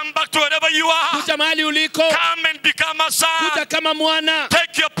Mungu, come back to wherever you are, kuja mahali uliko, come and become a kuja son. kama mwana,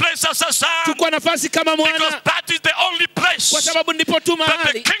 Take your place as a son. chukua nafasi kama Because mwana, that is the only place kwa sababu ndipo tu that the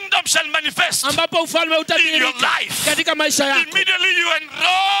mahali kingdom shall manifest. ambapo ufalme in your utadhihirika life. katika maisha yako. Immediately you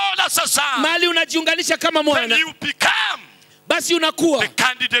enroll as a son. Mahali unajiunganisha kama Then mwana, you become basi unakuwa the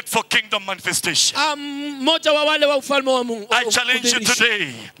candidate for kingdom manifestation. mmoja wa wale wa ufalme wa Mungu. I challenge you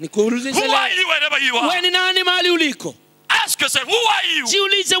today. Nikuulize Who are leo, you wherever you wewe are? ni nani mahali uliko? Ask yourself, who are you?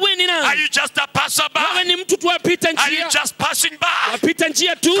 Jiulize, wewe ni Are nani? you just a Wewe passerby? ni mtu tu wapita Are you njia, just passing by? wapita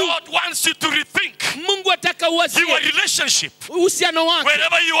njia tu. God wants you to rethink Mungu ataka your uwazie relationship uhusiano wako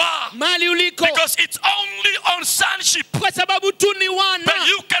wherever you are. mahali uliko, Because it's only on sonship kwa sababu tu ni wana that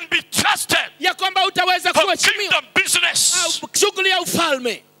you can be trusted ya kwamba utaweza for kuheshimiwa kingdom business. au shughuli ya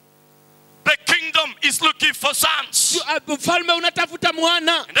ufalme. The kingdom is looking for sons. Ufalme unatafuta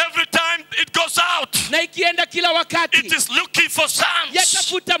mwana, And every time it goes out, na ikienda kila wakati it is looking for sons.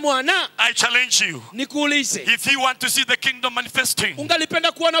 yatafuta mwana. I challenge you. Nikuulize, If you want to see the kingdom manifesting,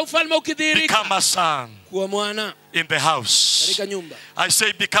 ungalipenda kuona ufalme ukidhihirika? become a son Kuwa mwana in the house. katika nyumba. I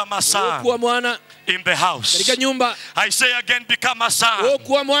say become a son Kuwa mwana in the house. katika nyumba. I say again, become a son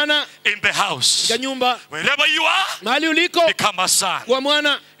Kuwa mwana in the house. katika nyumba. Wherever you are, Mahali uliko, become a son. kuwa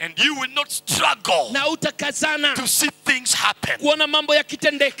mwana And you will not struggle na utakazana to see things happen. kuona mambo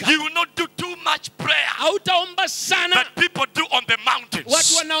yakitendeka. You will not do too much prayer Hautaomba sana that people do on the mountains.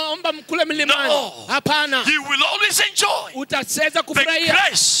 watu wanaomba mkule milimani. No. Hapana. You will always enjoy Utaweza the kufurahia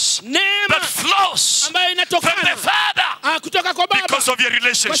grace neema that flows ambayo from the inatokana Father kutoka kwa Baba because of your kwa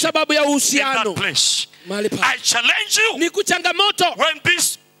relationship sababu ya in uhusiano that place. mahali pa. I challenge you, Ni kuchangamoto when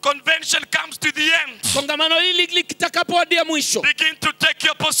this convention comes to the end, kongamano hili litakapowadia mwisho, begin to take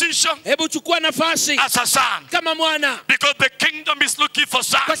your position hebu chukua nafasi as a son, kama mwana, because the kingdom is looking for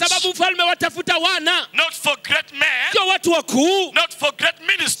kwa sons, sababu ufalme watafuta wana, not for great men, sio watu wakuu, not for great sio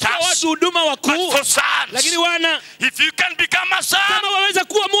ministers, watu huduma but wakuu, for sons. lakini wana. If you can become a son, Kama waweza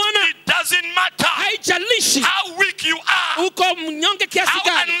kuwa mwana, it doesn't matter haijalishi how weak you are, uko mnyonge kiasi how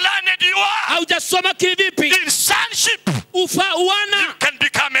gani, unlearned you are. haujasoma kivipi, In sonship, you wana can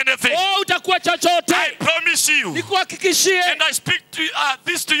become anything. utakuwa chochote. I promise you. Nikuhakikishie And I speak to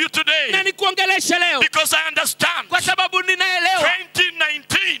this to you na today nikuongeleshe leo because I understand kwa sababu ninaelewa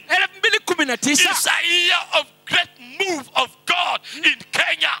 2019 2019 is a year of great move of God in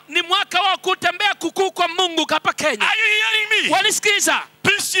Kenya. ni mwaka wa kutembea kukuu kwa Mungu hapa Kenya. Are you hearing me? Wanisikiza?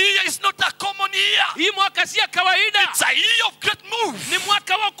 This year is not a common year. Hii mwaka si ya kawaida. It's a year of great move. Ni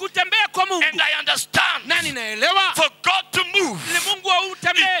mwaka wa kutembea kwa Mungu. And I understand. Na ninaelewa For God to move, ni Mungu wa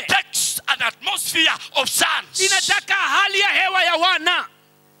utembee. it takes an atmosphere of sons. Inataka hali ya hewa ya wana.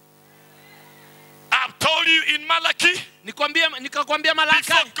 I've told you in Malachi, nikakwambia Malaki,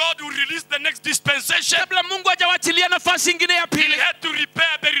 before God will release the next dispensation, kabla Mungu hajawachilia nafasi nyingine ya He pili, had to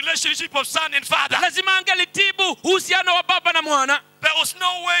repair the relationship of son and father. lazima angelitibu uhusiano wa baba na mwana. There was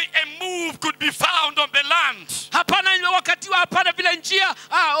no way a move could be found on the land Hapana wakati wa hapana vile njia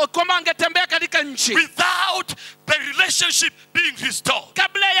kwamba angetembea katika nchi without the relationship being restored.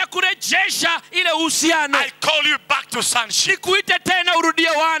 kabla ya kurejesha ile uhusiano. I call you back to sonship. Nikuite tena urudie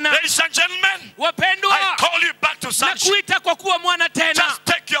wana. Ladies and gentlemen, Wapendwa, I call you back to sonship. nakuita kwa kuwa mwana tena. Just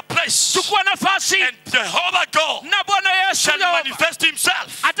take your place. Chukua nafasi And Jehovah God na Bwana Yesu shall manifest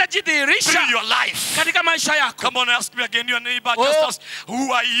Himself atajidhihirisha through your life. katika maisha yako. Come on, ask me again, your neighbor. Just ask,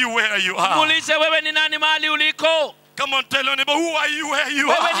 who are you where you are? Muulize wewe ni nani mahali uliko. Come on, tell your neighbor, who are you where you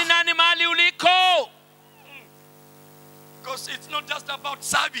Wewe ni are? nani mahali uliko. Because it's not just about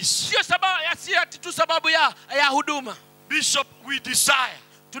service. Sio tu sababu ya huduma. Bishop, we desire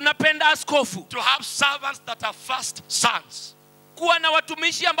Tunapenda askofu to have servants that are first sons. kuwa na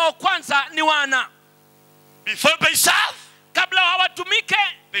watumishi ambao kwanza ni wana. Before they serve, Kabla hawatumike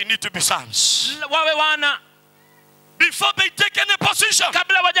they need to be sons. wawe wana. Before they take any position,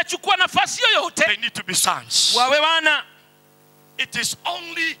 Kabla hawajachukua nafasi they yoyote need to be sons. wawe wana. It is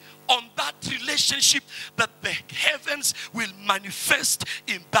only on that relationship that the heavens will manifest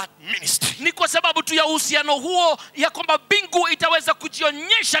in that ministry. Ni kwa sababu tu ya uhusiano huo ya kwamba mbingu itaweza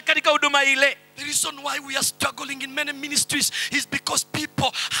kujionyesha katika huduma ile. The reason why we are struggling in many ministries is because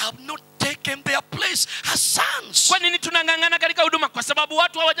people have not taken their place as sons. Kwa nini tunang'ang'ana katika huduma? Kwa sababu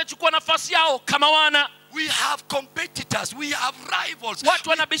watu hawajachukua nafasi yao kama wana. We have competitors, we have rivals. Watu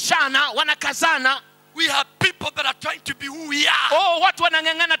wanabishana, wanakazana. We have people that are trying to be who we are. Watu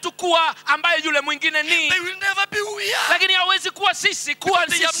wanang'ang'ana tu kuwa ambaye yule mwingine ni. They will never be who we are. Lakini hawezi kuwa sisi, kuwa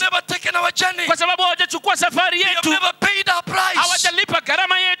They have sisi. never taken our journey. Kwa sababu hawajachukua safari They have yetu. never paid our price. Hawajalipa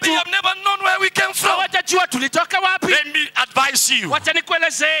gharama They yetu. have never known where we came from. Hawajajua tulitoka wapi. Let me advise you. Wacha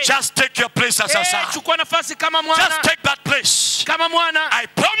nikuelezee. Just take your place as a son. Chukua nafasi kama Just mwana. take that place. Kama mwana. I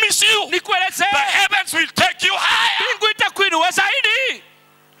promise you, Nikuelezee. the heavens will take you higher. Mbingu itakuinua zaidi.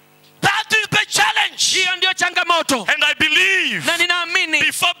 That is the challenge. Hiyo ndio changamoto. And I believe Na ninaamini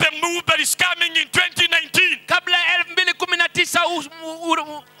before the move that is coming in 2019, kabla ya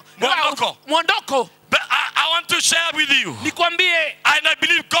 2019 mwondoko, but I want to share with you. nikwambie, And I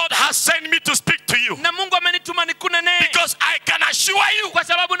believe God has sent me to speak to you. na Mungu amenituma nikunene, Because I can assure you, kwa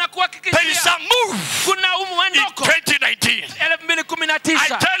sababu there is nakuhakikishia a move kuna in mwondoko 2019. I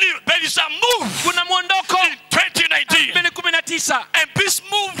 2019. tell you, there is a move Kuna mwondoko in 2019. 2019. And this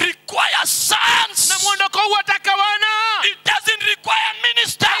move requires sons. Na mwondoko huu ataka wana. It doesn't require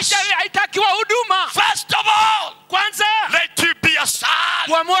ministers. Haitaki wa huduma. First of all, Kwanza let you be a son.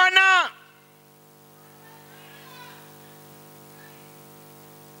 kwa mwana.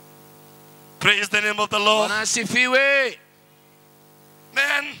 Praise the name of the Lord. Bwana asifiwe.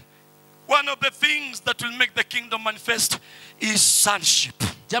 Man, one of the things that will make the kingdom manifest is sonship.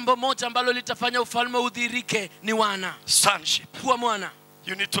 Jambo moja ambalo litafanya ufalme udhirike ni wana. Sonship. Kuwa mwana.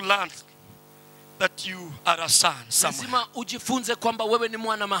 You need to learn that you are a son somewhere. lazima ujifunze kwamba wewe ni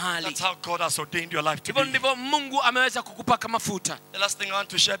mwana That's mahali. how God has ordained your life to Hivyo be. ndivyo Mungu ameweza kukupaka mafuta. The last thing I want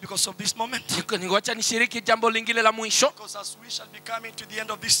to share because of this moment. Ningoacha nishiriki jambo lingine la mwisho, Because as we shall be coming to the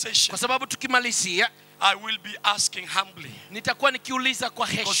end of this session, kwa sababu tukimalizia I will be asking humbly. nitakuwa nikiuliza kwa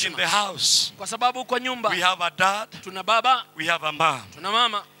Because in the heshima, house, kwa sababu kwa nyumba we have a dad, tuna baba, we have a mom. tuna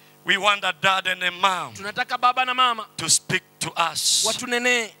mama. We want a dad and a mom Tunataka baba na mama to speak to us,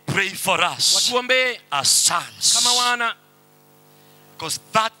 watunenee, pray for us watuombee as sons. kama wana, Because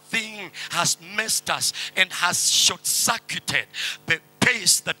that thing has messed us and has short-circuited the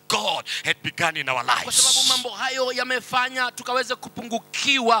pace that God had begun in our kwa sababu lives. mambo hayo yamefanya tukaweze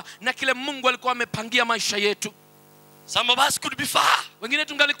kupungukiwa na kile Mungu alikuwa amepangia maisha yetu. Some of us could be far, Wengine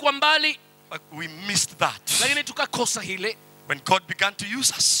tungalikuwa mbali, but we missed that. lakini tukakosa hile. When God began to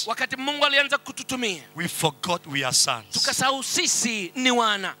use us, Wakati Mungu alianza kututumia, we forgot we are sons. tukasahau sisi ni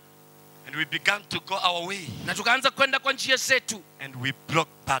wana, And we began to go our way. na tukaanza kwenda kwa njia zetu, And we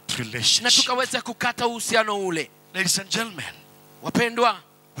broke that na relationship. tukaweza kukata uhusiano ule. Ladies and gentlemen, Wapendwa,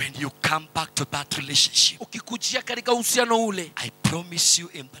 when you come back to that relationship, ukikujia katika uhusiano ule, I promise you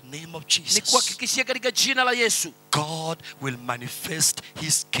in the name of Jesus, nikuhakikishia katika jina la Yesu, God will manifest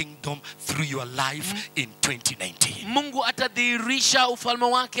his kingdom through your life in 2019. Mungu atadhihirisha ufalme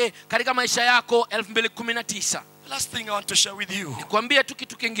wake katika maisha yako 2019. The last thing I want to share with you Nikwambie tu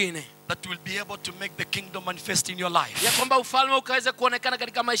kitu kingine, that will be able to make the kingdom manifest in your life ya kwamba ufalme ukaweza kuonekana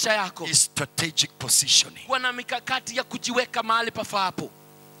katika maisha yako, is strategic positioning. kuwa na mikakati ya kujiweka mahali pafaapo.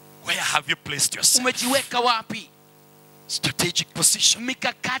 Where have you placed yourself? Umejiweka wapi? Strategic position.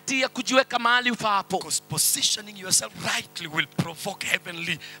 Mikakati ya kujiweka mahali ufaapo, Because positioning yourself rightly will provoke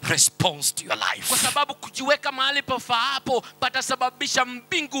heavenly response to your life. kwa sababu kujiweka mahali pafaapo patasababisha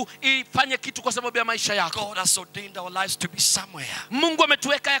mbingu ifanye kitu kwa sababu ya maisha yako. God has ordained our lives to be somewhere. Mungu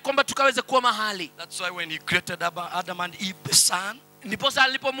ametuweka ya kwamba tukaweze kuwa mahali. That's why when he created Adam and Eve, the son, Ndiposa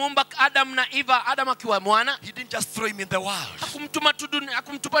alipomuumba Adam na Eva, Adam akiwa mwana, he didn't just throw him in the world.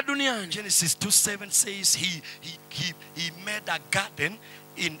 hakumtupa duniani. Genesis 2:7 says he made a garden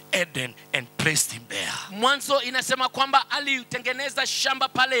in Eden and placed him there. Mwanzo inasema kwamba alitengeneza shamba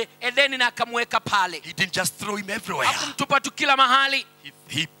pale Edeni na akamweka pale. He didn't just throw him everywhere. Hakumtupa tu kila mahali.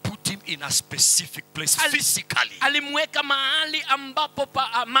 He put him in a specific place physically. Alimweka mahali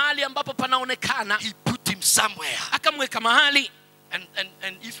ambapo panaonekana. He put him somewhere. Akamweka mahali. And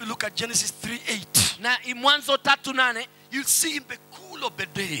if you look at Genesis 3:8, Na Mwanzo 3:8, you'll see in the cool of the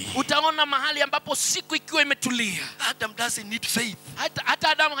day, utaona mahali ambapo siku ikiwa imetulia. Adam doesn't need faith. Hata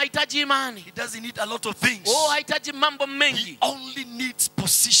Adamu hahitaji imani. He doesn't need a lot of things. Hahitaji mambo He mengi. only needs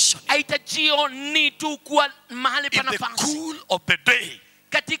position. Hahitajio ni tu kuwa mahali pa In the nafasi. cool of the day,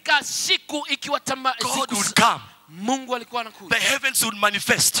 Katika siku ikiwa God would come. Mungu alikuwa anakuja. The heavens would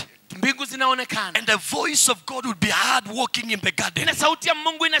manifest. Mbingu zinaonekana. And the voice of God would be heard walking in the garden, Na sauti ya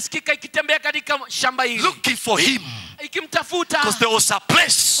Mungu inasikika ikitembea katika shamba hili. looking for him. Ikimtafuta. Because there was a Kwa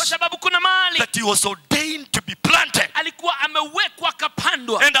place sababu kuna mahali that he was ordained to be planted. alikuwa amewekwa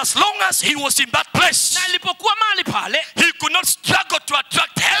akapandwa. And as long as he was in that place, Na alipokuwa mahali pale, he could not struggle to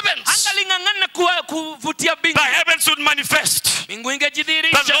attract heavens. angaling'ang'ana kuvutia The mbingu. heavens would manifest. Mbingu The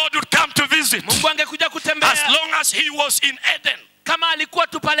ingejidhihirisha. Lord would come to visit. Mungu angekuja As kutembea long as he was in Eden. kama alikuwa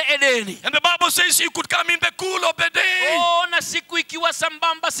tu pale Edeni. And the Bible says he could come in the cool of the day, Na siku ikiwa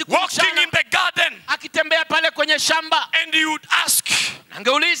sambamba, siku walking in mchana, the garden. akitembea pale kwenye shamba, And he would ask,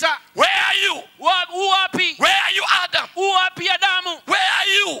 angeuliza, where are you? wapi? Where are you, Adam? Wapi Adamu? Where are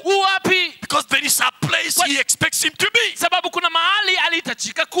you? Wapi? Because there is a place he expects him to be. Sababu kuna mahali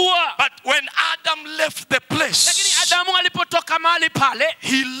alihitajika kuwa. But when Adam left the Lakini place, Adamu alipotoka mahali pale,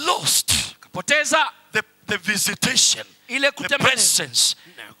 he lost kapoteza the visitation, ile the kutembea, presence,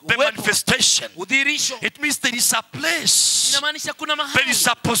 the uwepo, manifestation. udhihirisho. It means there is a place, Inamaanisha kuna there is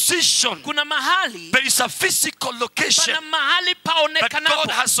mahali, a position, kuna mahali, there is a physical location pana mahali that God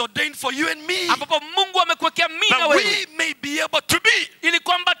paonekanapo has ordained for you and me, ambapo Mungu amekuwekea mimi na that wewe we may be able to be, ili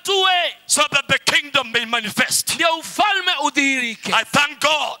kwamba tuwe, so that the kingdom may manifest. ndio ufalme udhihirike. I thank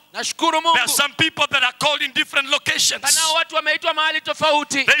God. Nashukuru There are Mungu. some people that are called in different locations. Panao watu wameitwa mahali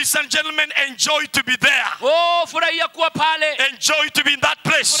tofauti. Ladies and gentlemen, enjoy to be there. Furahia kuwa pale. Enjoy to be in that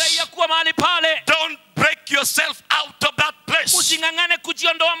place. Furahia kuwa mahali pale. Don't break yourself out of that place. Usingangane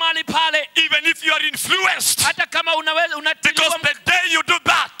kujiondoa mahali pale. Even if you are influenced. Hata kama Because the day you do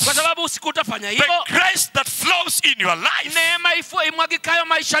that, kwa sababu usiku utafanya the hivyo, grace that flows in your life, neema imwagikayo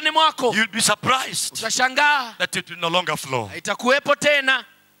maishani mwako, you'll be surprised utashangaa that it will no longer flow. haitakuwepo tena.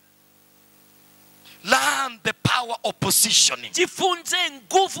 Learn the power of positioning. Jifunze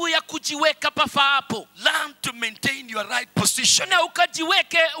nguvu ya kujiweka pafaapo. Learn to maintain your right position. Na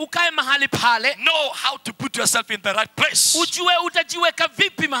ukajiweke ukae mahali pale. Know how to put yourself in the right place. Ujue utajiweka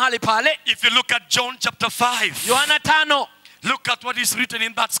vipi mahali pale. If you look at John chapter 5. Yohana 5. Look at what is written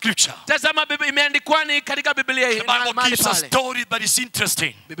in that scripture. Tazama imeandikwani katika Biblia hii. The Bible gives a story that is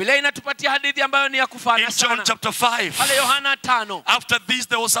interesting. Biblia inatupatia hadithi ambayo ni ya kufana sana. In John chapter 5. Pale Yohana 5. After this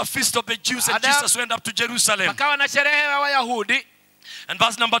there was a feast of the Jews and Jesus went up to Jerusalem. Pakawa na sherehe ya Wayahudi. And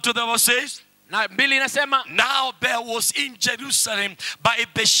verse number 2 the Bible says, na 2 inasema, now there was in Jerusalem by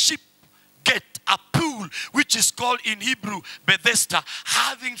the sheep gate a pool which is called in Hebrew Bethesda,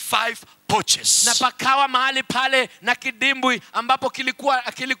 having 5 porches. Na pakawa mahali pale na kidimbwi ambapo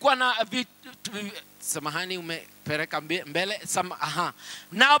kilikuwa na samahani umepereka mbele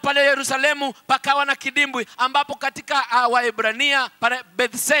nao pale Yerusalemu pakawa na kidimbwi ambapo katika Waebrania pale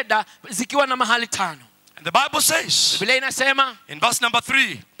Bethesda zikiwa na mahali 5. And the Bible says, Biblia inasema in verse number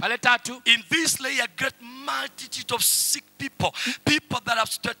 3, pale 3, in this lay a great multitude of sick people that have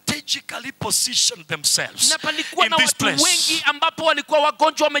strategically positioned themselves na palikuwa in na this watu place. wengi ambapo walikuwa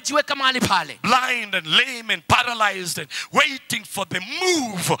wagonjwa wamejiweka mahali pale. Blind and lame and paralyzed and waiting for the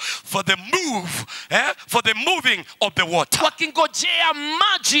moving of the water. Wakingojea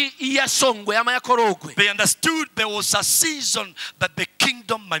maji ya songwe ama ya korogwe. They understood there was a season that the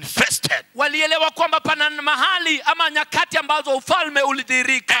kingdom manifested. Walielewa kwamba pana mahali ama nyakati ambazo ufalme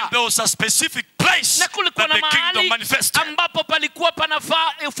ulidhihirika. And there was a specific place that the kingdom manifested. Ambapo palikuwa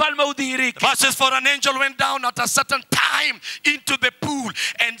panafaa ufalme udhihirike. Verses, for an angel went down at a certain time into the pool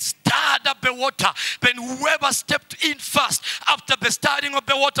and stirred up the water. Then whoever stepped in first after the stirring of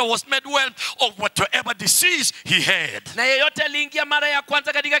the water was made well of whatever disease he had. Na yeyote aliingia mara ya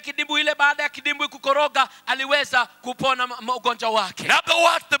kwanza katika kidimbwi ile baada ya kidimbwi kukoroga aliweza kupona ugonjwa wake. In other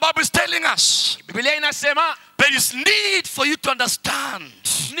words, the Bible is telling us, Biblia inasema, there is need for you to understand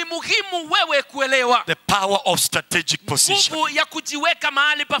ni muhimu wewe kuelewa the power of strategic position. nguvu ya kujiweka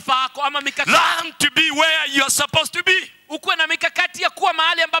mahali pafaako ama mikakati. Learn to be where you are supposed to be. Ukuwe na mikakati ya kuwa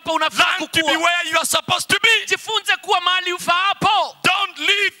mahali ambapo unafaa Learn to be kukua. where you are supposed to be. Jifunze kuwa mahali ufaapo. Don't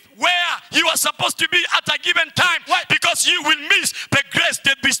live where you are supposed to be at a given time. Why? Because you will miss the grace,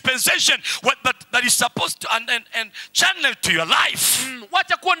 the dispensation that is supposed to and channel to your life.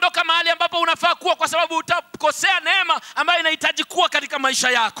 Wacha kuondoka mahali ambapo unafaa kuwa kwa sababu utakosea neema ambayo inahitaji kuwa katika maisha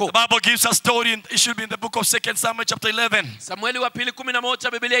yako. The Bible gives a story, it should be in the book of 2 Samuel chapter 11. Samueli wa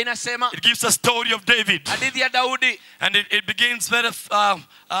 2:11 Biblia inasema, It gives a story of David. hadithi ya Daudi. And it begins very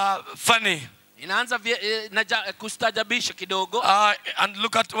funny. Inaanza kustajabisha kidogo. And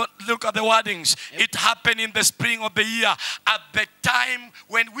look at the wordings. It happened in the spring of the year at the time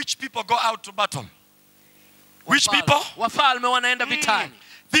when which people go out to battle. Which people? Wafalme wanaenda vitani.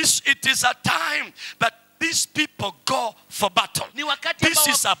 It is a time that these people go for battle. This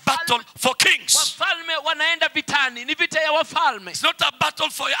is a battle for kings. Wafalme wanaenda vitani, ni vita ya wafalme. It's not a battle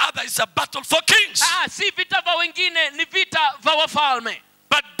for others, it's a battle for kings. Si vita vya wengine, ni vita vya wafalme.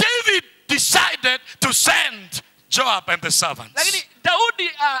 But David decided to send Joab and the servants. Lakini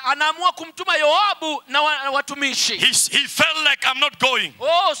Daudi anaamua kumtuma Yoabu na watumishi. He felt like, I'm not going.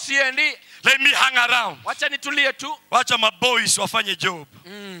 Siendi. Let me hang around. Wacha nitulie tu. Wacha my boys wafanye job.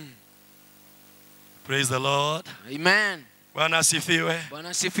 Praise the Lord. Amen. Bwana asifiwe. Bwana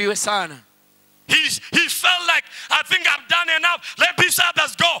asifiwe sana. He felt like, I think I've done enough. Let these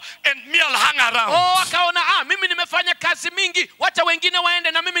others go and me I'll hang around. Akaona mimi nimefanya kazi mingi, wacha wengine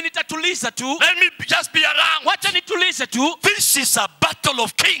waende na mimi nitatuliza tu. Let me just be around. Wacha nitulize tu. This is a battle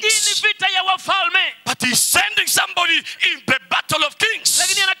of kings. Hii ni vita ya wafalme. But he's sending somebody in the battle of kings.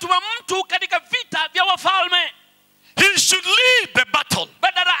 Lakini anatuma mtu katika vita vya wafalme. He should lead the battle.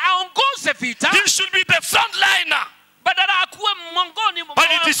 Badala aongoze vita. He should be the frontliner. Badala akuwe mwongoni mwa. But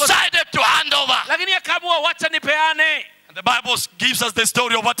he decided to hand over. Lakini akaamua wacha nipeane. And the Bible gives us the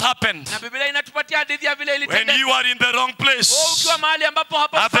story of what happened. Na Biblia inatupatia hadithi ya vile When ilitendeka. you are in the wrong place, Ukiwa mahali ambapo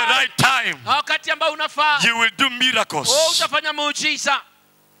hapafai, at the right time, wakati ambao unafaa, you will do miracles. utafanya muujiza.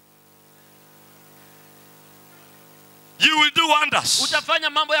 You will do wonders. Utafanya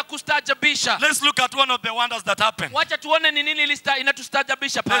mambo ya kustaajabisha. Let's look at one of the wonders that happened. Wacha tuone ni nini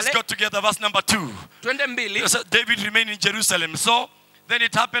inatustaajabisha pale. Let's go together, verse number 2. Twende 2. David remained in Jerusalem. So then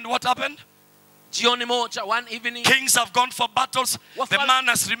it happened. What happened? Jioni moja, one evening. Kings have gone for battles. The man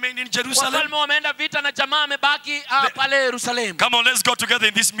has remained in Jerusalem. Wafalme wameenda vita na jamaa amebaki pale Yerusalemu. Come on, let's go together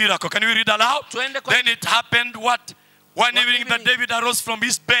in this miracle. Can we read aloud? Then it happened what? One evening that David arose from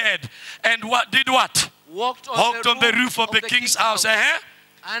his bed and did what? Walked on the roof of the king's house.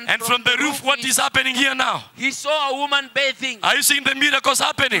 And from the roof, what is happening here now? He saw a woman bathing. Are you seeing the miracles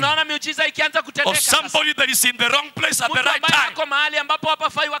happening? Unaona miujiza ikianza kutendeka Of somebody that is in the wrong place at the right time. Mtu mahali ambapo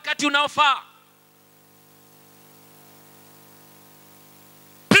hapafai wakati unaofaa.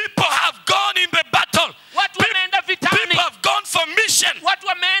 People have gone in the battle. Watu wameenda vitani. People have gone for mission. Watu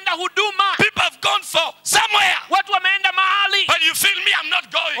wameenda huduma. People have gone for somewhere. Watu wameenda mahali. But you feel me, I'm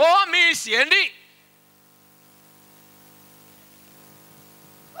not going. Oh, mimi siendi.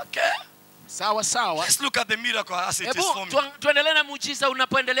 Okay. Sawa sawa. Let's look at the miracle as it is forming. Tuendelee na muujiza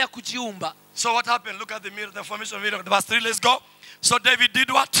unapoendelea kujiumba. So what happened? Look at the miracle, the formation of miracle. Verse 3, let's go. So David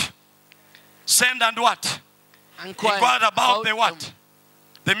did what? Send and what? Inquired about the what?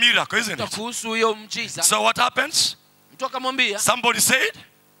 The miracle, isn't it? So what happens? Somebody said,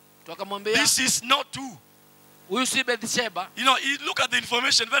 this is not true. You know, you look at the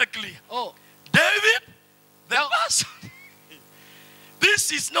information very clear. Oh. David, the person.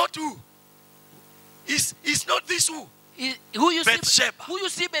 This is not who. It's not this who. Bathsheba. Who you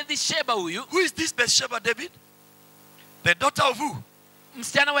see Bathsheba huyu? Who is this Bathsheba, David? The daughter of who?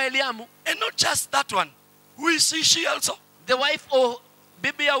 Msichana wa Eliamu. And not just that one. Who is she also? The wife of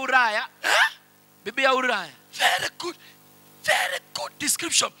Bibi ya Uriah. Huh? Bibi ya Uriah. Very good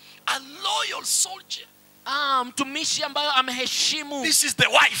description. A loyal soldier. Mtumishi ambayo ameheshimu. This is the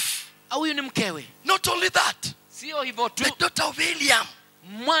wife. Huyu ni mkewe. Not only that. Sio hivyo tu. The daughter of Eliam.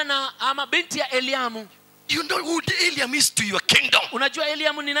 Mwana ama binti ya Eliamu. You know who Eliam is to your kingdom. Unajua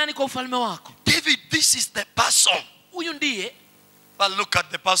Eliamu ni nani kwa ufalme wako? David, this is the person. Huyu ndiye. But look at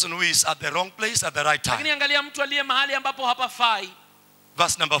the person who is at the wrong place at the right time. Lakini angalia mtu aliye mahali ambapo hapafai.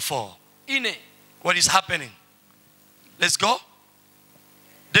 Verse number 4. Ine. What is happening? Let's go.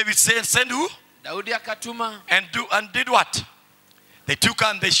 David said, send who? Daudi akatuma. And did what? They took her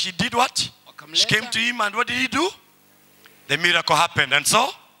and she did what? She came to him and what did he do? The miracle happened. And so?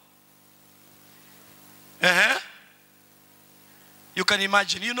 You can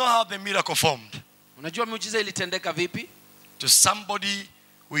imagine. You know how the miracle formed. Unajua miujiza ilitendeka vipi? To somebody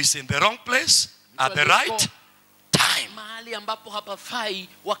who is in the wrong place at the right time. Mahali ambapo hapafai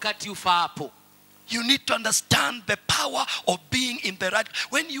wakati ufaapo. You need to understand the power of being in the right.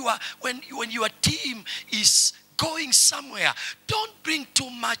 When your team is going somewhere, don't bring too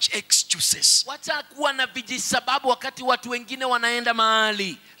much excuses. Wacha kuwa na vijisababu wakati watu wengine wanaenda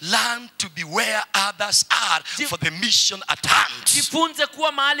mahali. Learn to be where others are for the mission at hand. Jifunze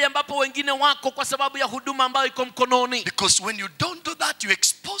kuwa mahali ambapo wengine wako kwa sababu ya huduma ambayo iko mkononi. Because when you don't do that, you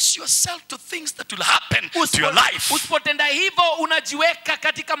expose yourself to things that will happen to your life. Usipotenda hivyo unajiweka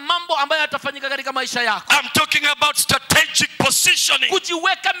katika mambo ambayo yatafanyika katika maisha yako. I'm talking about strategic positioning.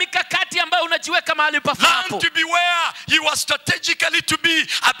 Kujiweka mikakati ambayo unajiweka mahali pafapo. Learn to be where you are strategically to be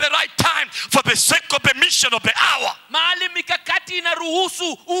at the right time for the sake of the mission of the hour. Mahali mikakati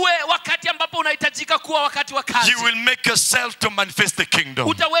inaruhusu uwe wakati ambapo unahitajika kuwa wakati wa kazi. You will make yourself to manifest the kingdom.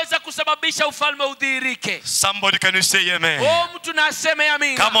 Utaweza kusababisha ufalme udhihirike. Somebody, can you say amen? Oh, mtu na aseme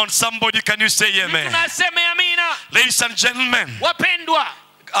amina. Come on, somebody, can you say amen? Mtu na aseme amina. Ladies and gentlemen, wapendwa,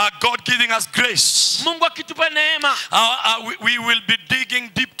 God giving us grace. Mungu akitupa neema. We will be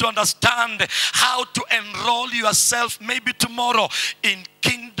digging deep to understand how to enroll yourself maybe tomorrow in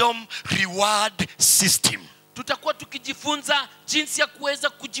kingdom reward system. Tutakuwa tukijifunza jinsi ya kuweza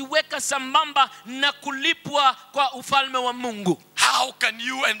kujiweka sambamba na kulipwa kwa ufalme wa Mungu. How can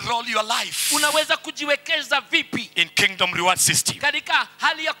you enroll your life? Unaweza kujiwekeza vipi in kingdom reward system? Katika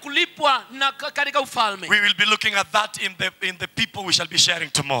hali ya kulipwa na katika ufalme. We will be looking at that in the people we shall be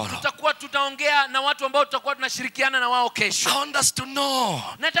sharing tomorrow. Tutakuwa tutaongea na watu ambao tutakuwa tunashirikiana na wao kesho. I want us to know.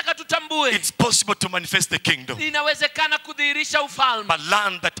 Nataka tutambue. It's possible to manifest the kingdom. Inawezekana kudhihirisha ufalme. But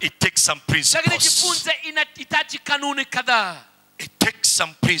learn that it takes some principles. Lakini jifunze inahitaji kanuni kadhaa. It takes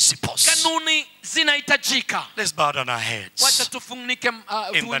some principles. Kanuni zinahitajika. Let's bow down our heads. Wacha tufunike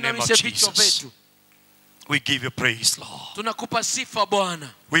tuinamishe vichwa vyetu. We give you praise, Lord. Tunakupa sifa Bwana.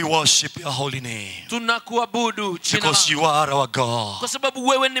 We worship your holy name. Tunakuabudu jina lako. Because you are our God. Kwa sababu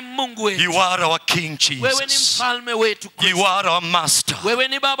wewe ni Mungu wetu. You are our King Jesus. Wewe ni mfalme wetu Kristo. You are our master. Wewe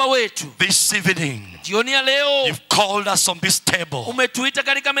ni baba wetu. This evening, jioni ya leo, you've called us on this table. Umetuita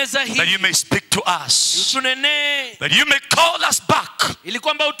katika meza hii. That you may speak to us. Tunene. That you may call us back. Ili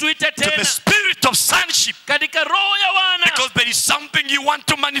kwamba utuite tena. To the spirit of sonship. Katika roho ya wana. Because there is something you want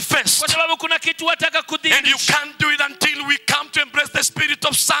to manifest. Kwa sababu kuna kitu wataka kudhihirisha. And you can't do it until we come to embrace the spirit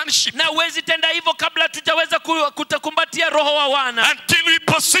of sonship. Na huwezi tenda hivyo kabla tujaweza kukumbatia roho wa wana. Until we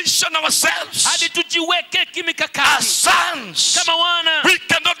position ourselves. Hadi tujiweke kimikakati. As sons. Kama wana. We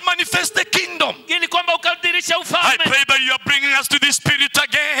cannot manifest the kingdom. Ili kwamba ukadhihirisha ufalme. I pray that you are bringing us to this spirit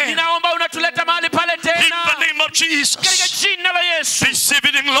again. Ninaomba unatuleta mahali pale tena. In the name of of katika Jesus, jina la Yesu. this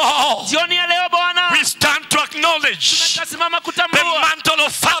evening, Lord, Jioni ya leo Bwana, we stand to acknowledge tunasimama the kutambua mantle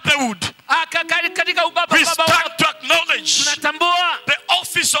of fatherhood. katika ubaba We baba stand wako. to acknowledge Tunatambua the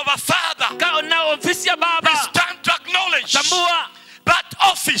office of a father. na ofisi ya We baba. stand to acknowledge Tambua that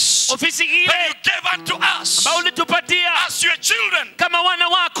office ofisi that you ile gave unto us ambao ulitupatia as your children. kama wana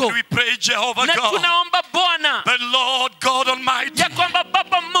wako. We pray, Jehovah Na God, tunaomba Bwana the Lord God Almighty, ya kwamba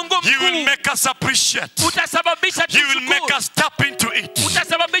Baba Mungu you will mkuu make us appreciate. utasababisha You will make tushukuru, us tap into it.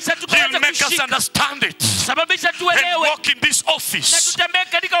 utasababisha You will tukaweza make us kushika, understand it sababisha and tuelewe walk in this na office, tutembee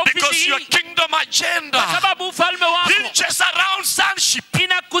katika ofisi because your hii, kingdom agenda sababu ufalme wako hinges around sonship.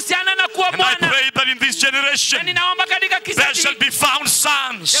 inakuhusiana na kuwa And I mwana. pray that in this Na generation ninaomba katika there kizazi shall be found ya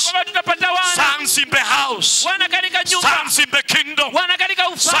sons, kwamba tutapata wana, sons in the house, wana katika nyumba, sons in the kingdom, wana katika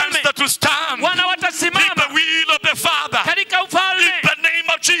sons ufalme, that will stand wana in watasimama the will of the Father. katika In ufalme the name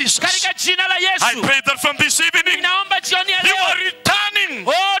of Jesus, katika jina la I Yesu. pray that from this evening Ninaomba jioni ya you leo, are returning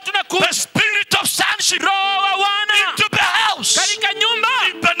oh, the tunakuja spirit of sonship roho wa wana into the house. katika nyumba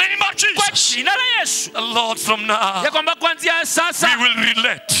In the name of kwa Jesus, jina la Yesu, Lord, from now ya kwamba kuanzia we sasa will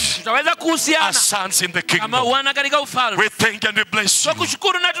relate tutaweza kuhusiana as sons in the kama kingdom. wana katika ufalme. We thank and we bless you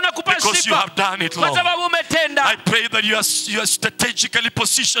Tunakushukuru na tunakupa because you sifa have done it, kwa Lord. sababu I umetenda. pray that you are strategically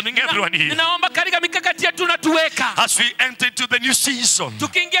positioning everyone here Ninaomba katika mikakati yetu unatuweka as we enter into the new season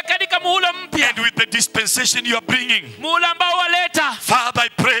tukiingia katika muhula mpya, and with the dispensation you are bringing. muhula ambao waleta. Father, I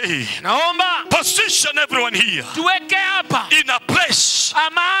pray, Naomba position everyone here tuweke hapa in a place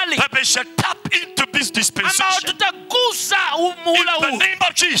mahali that they shall tap into this ambao dispensation. tutagusa In muhula the huu name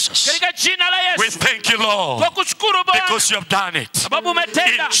of Jesus, katika jina la we Yesu. thank you, Lord, Tunakushukuru Bwana because you have done it. sababu In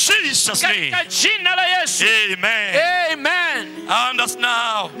umetenda Jesus' name, katika jina la Yesu. amen. Amen. I want us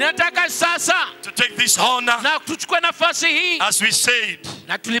now Ninataka sasa to take this honor, na tuchukue nafasi hii, as we said.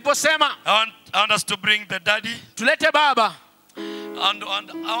 na tuliposema I want us to bring the daddy, tulete baba, and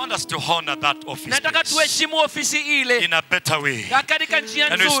I want us to honor that office nataka place tuheshimu ofisi ile in a better way. katika njia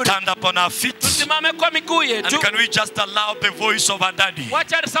Can we nzuri. stand up on our feet? Tusimame kwa miguu And yetu, can we just allow the voice of our daddy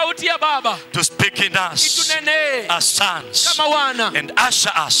wacha sauti ya baba to speak in us itunenee as sons kama wana, and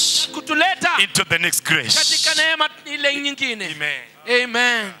usher us kutuleta into the next katika grace? neema ile nyingine. Amen.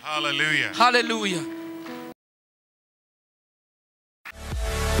 Amen. Hallelujah. Hallelujah.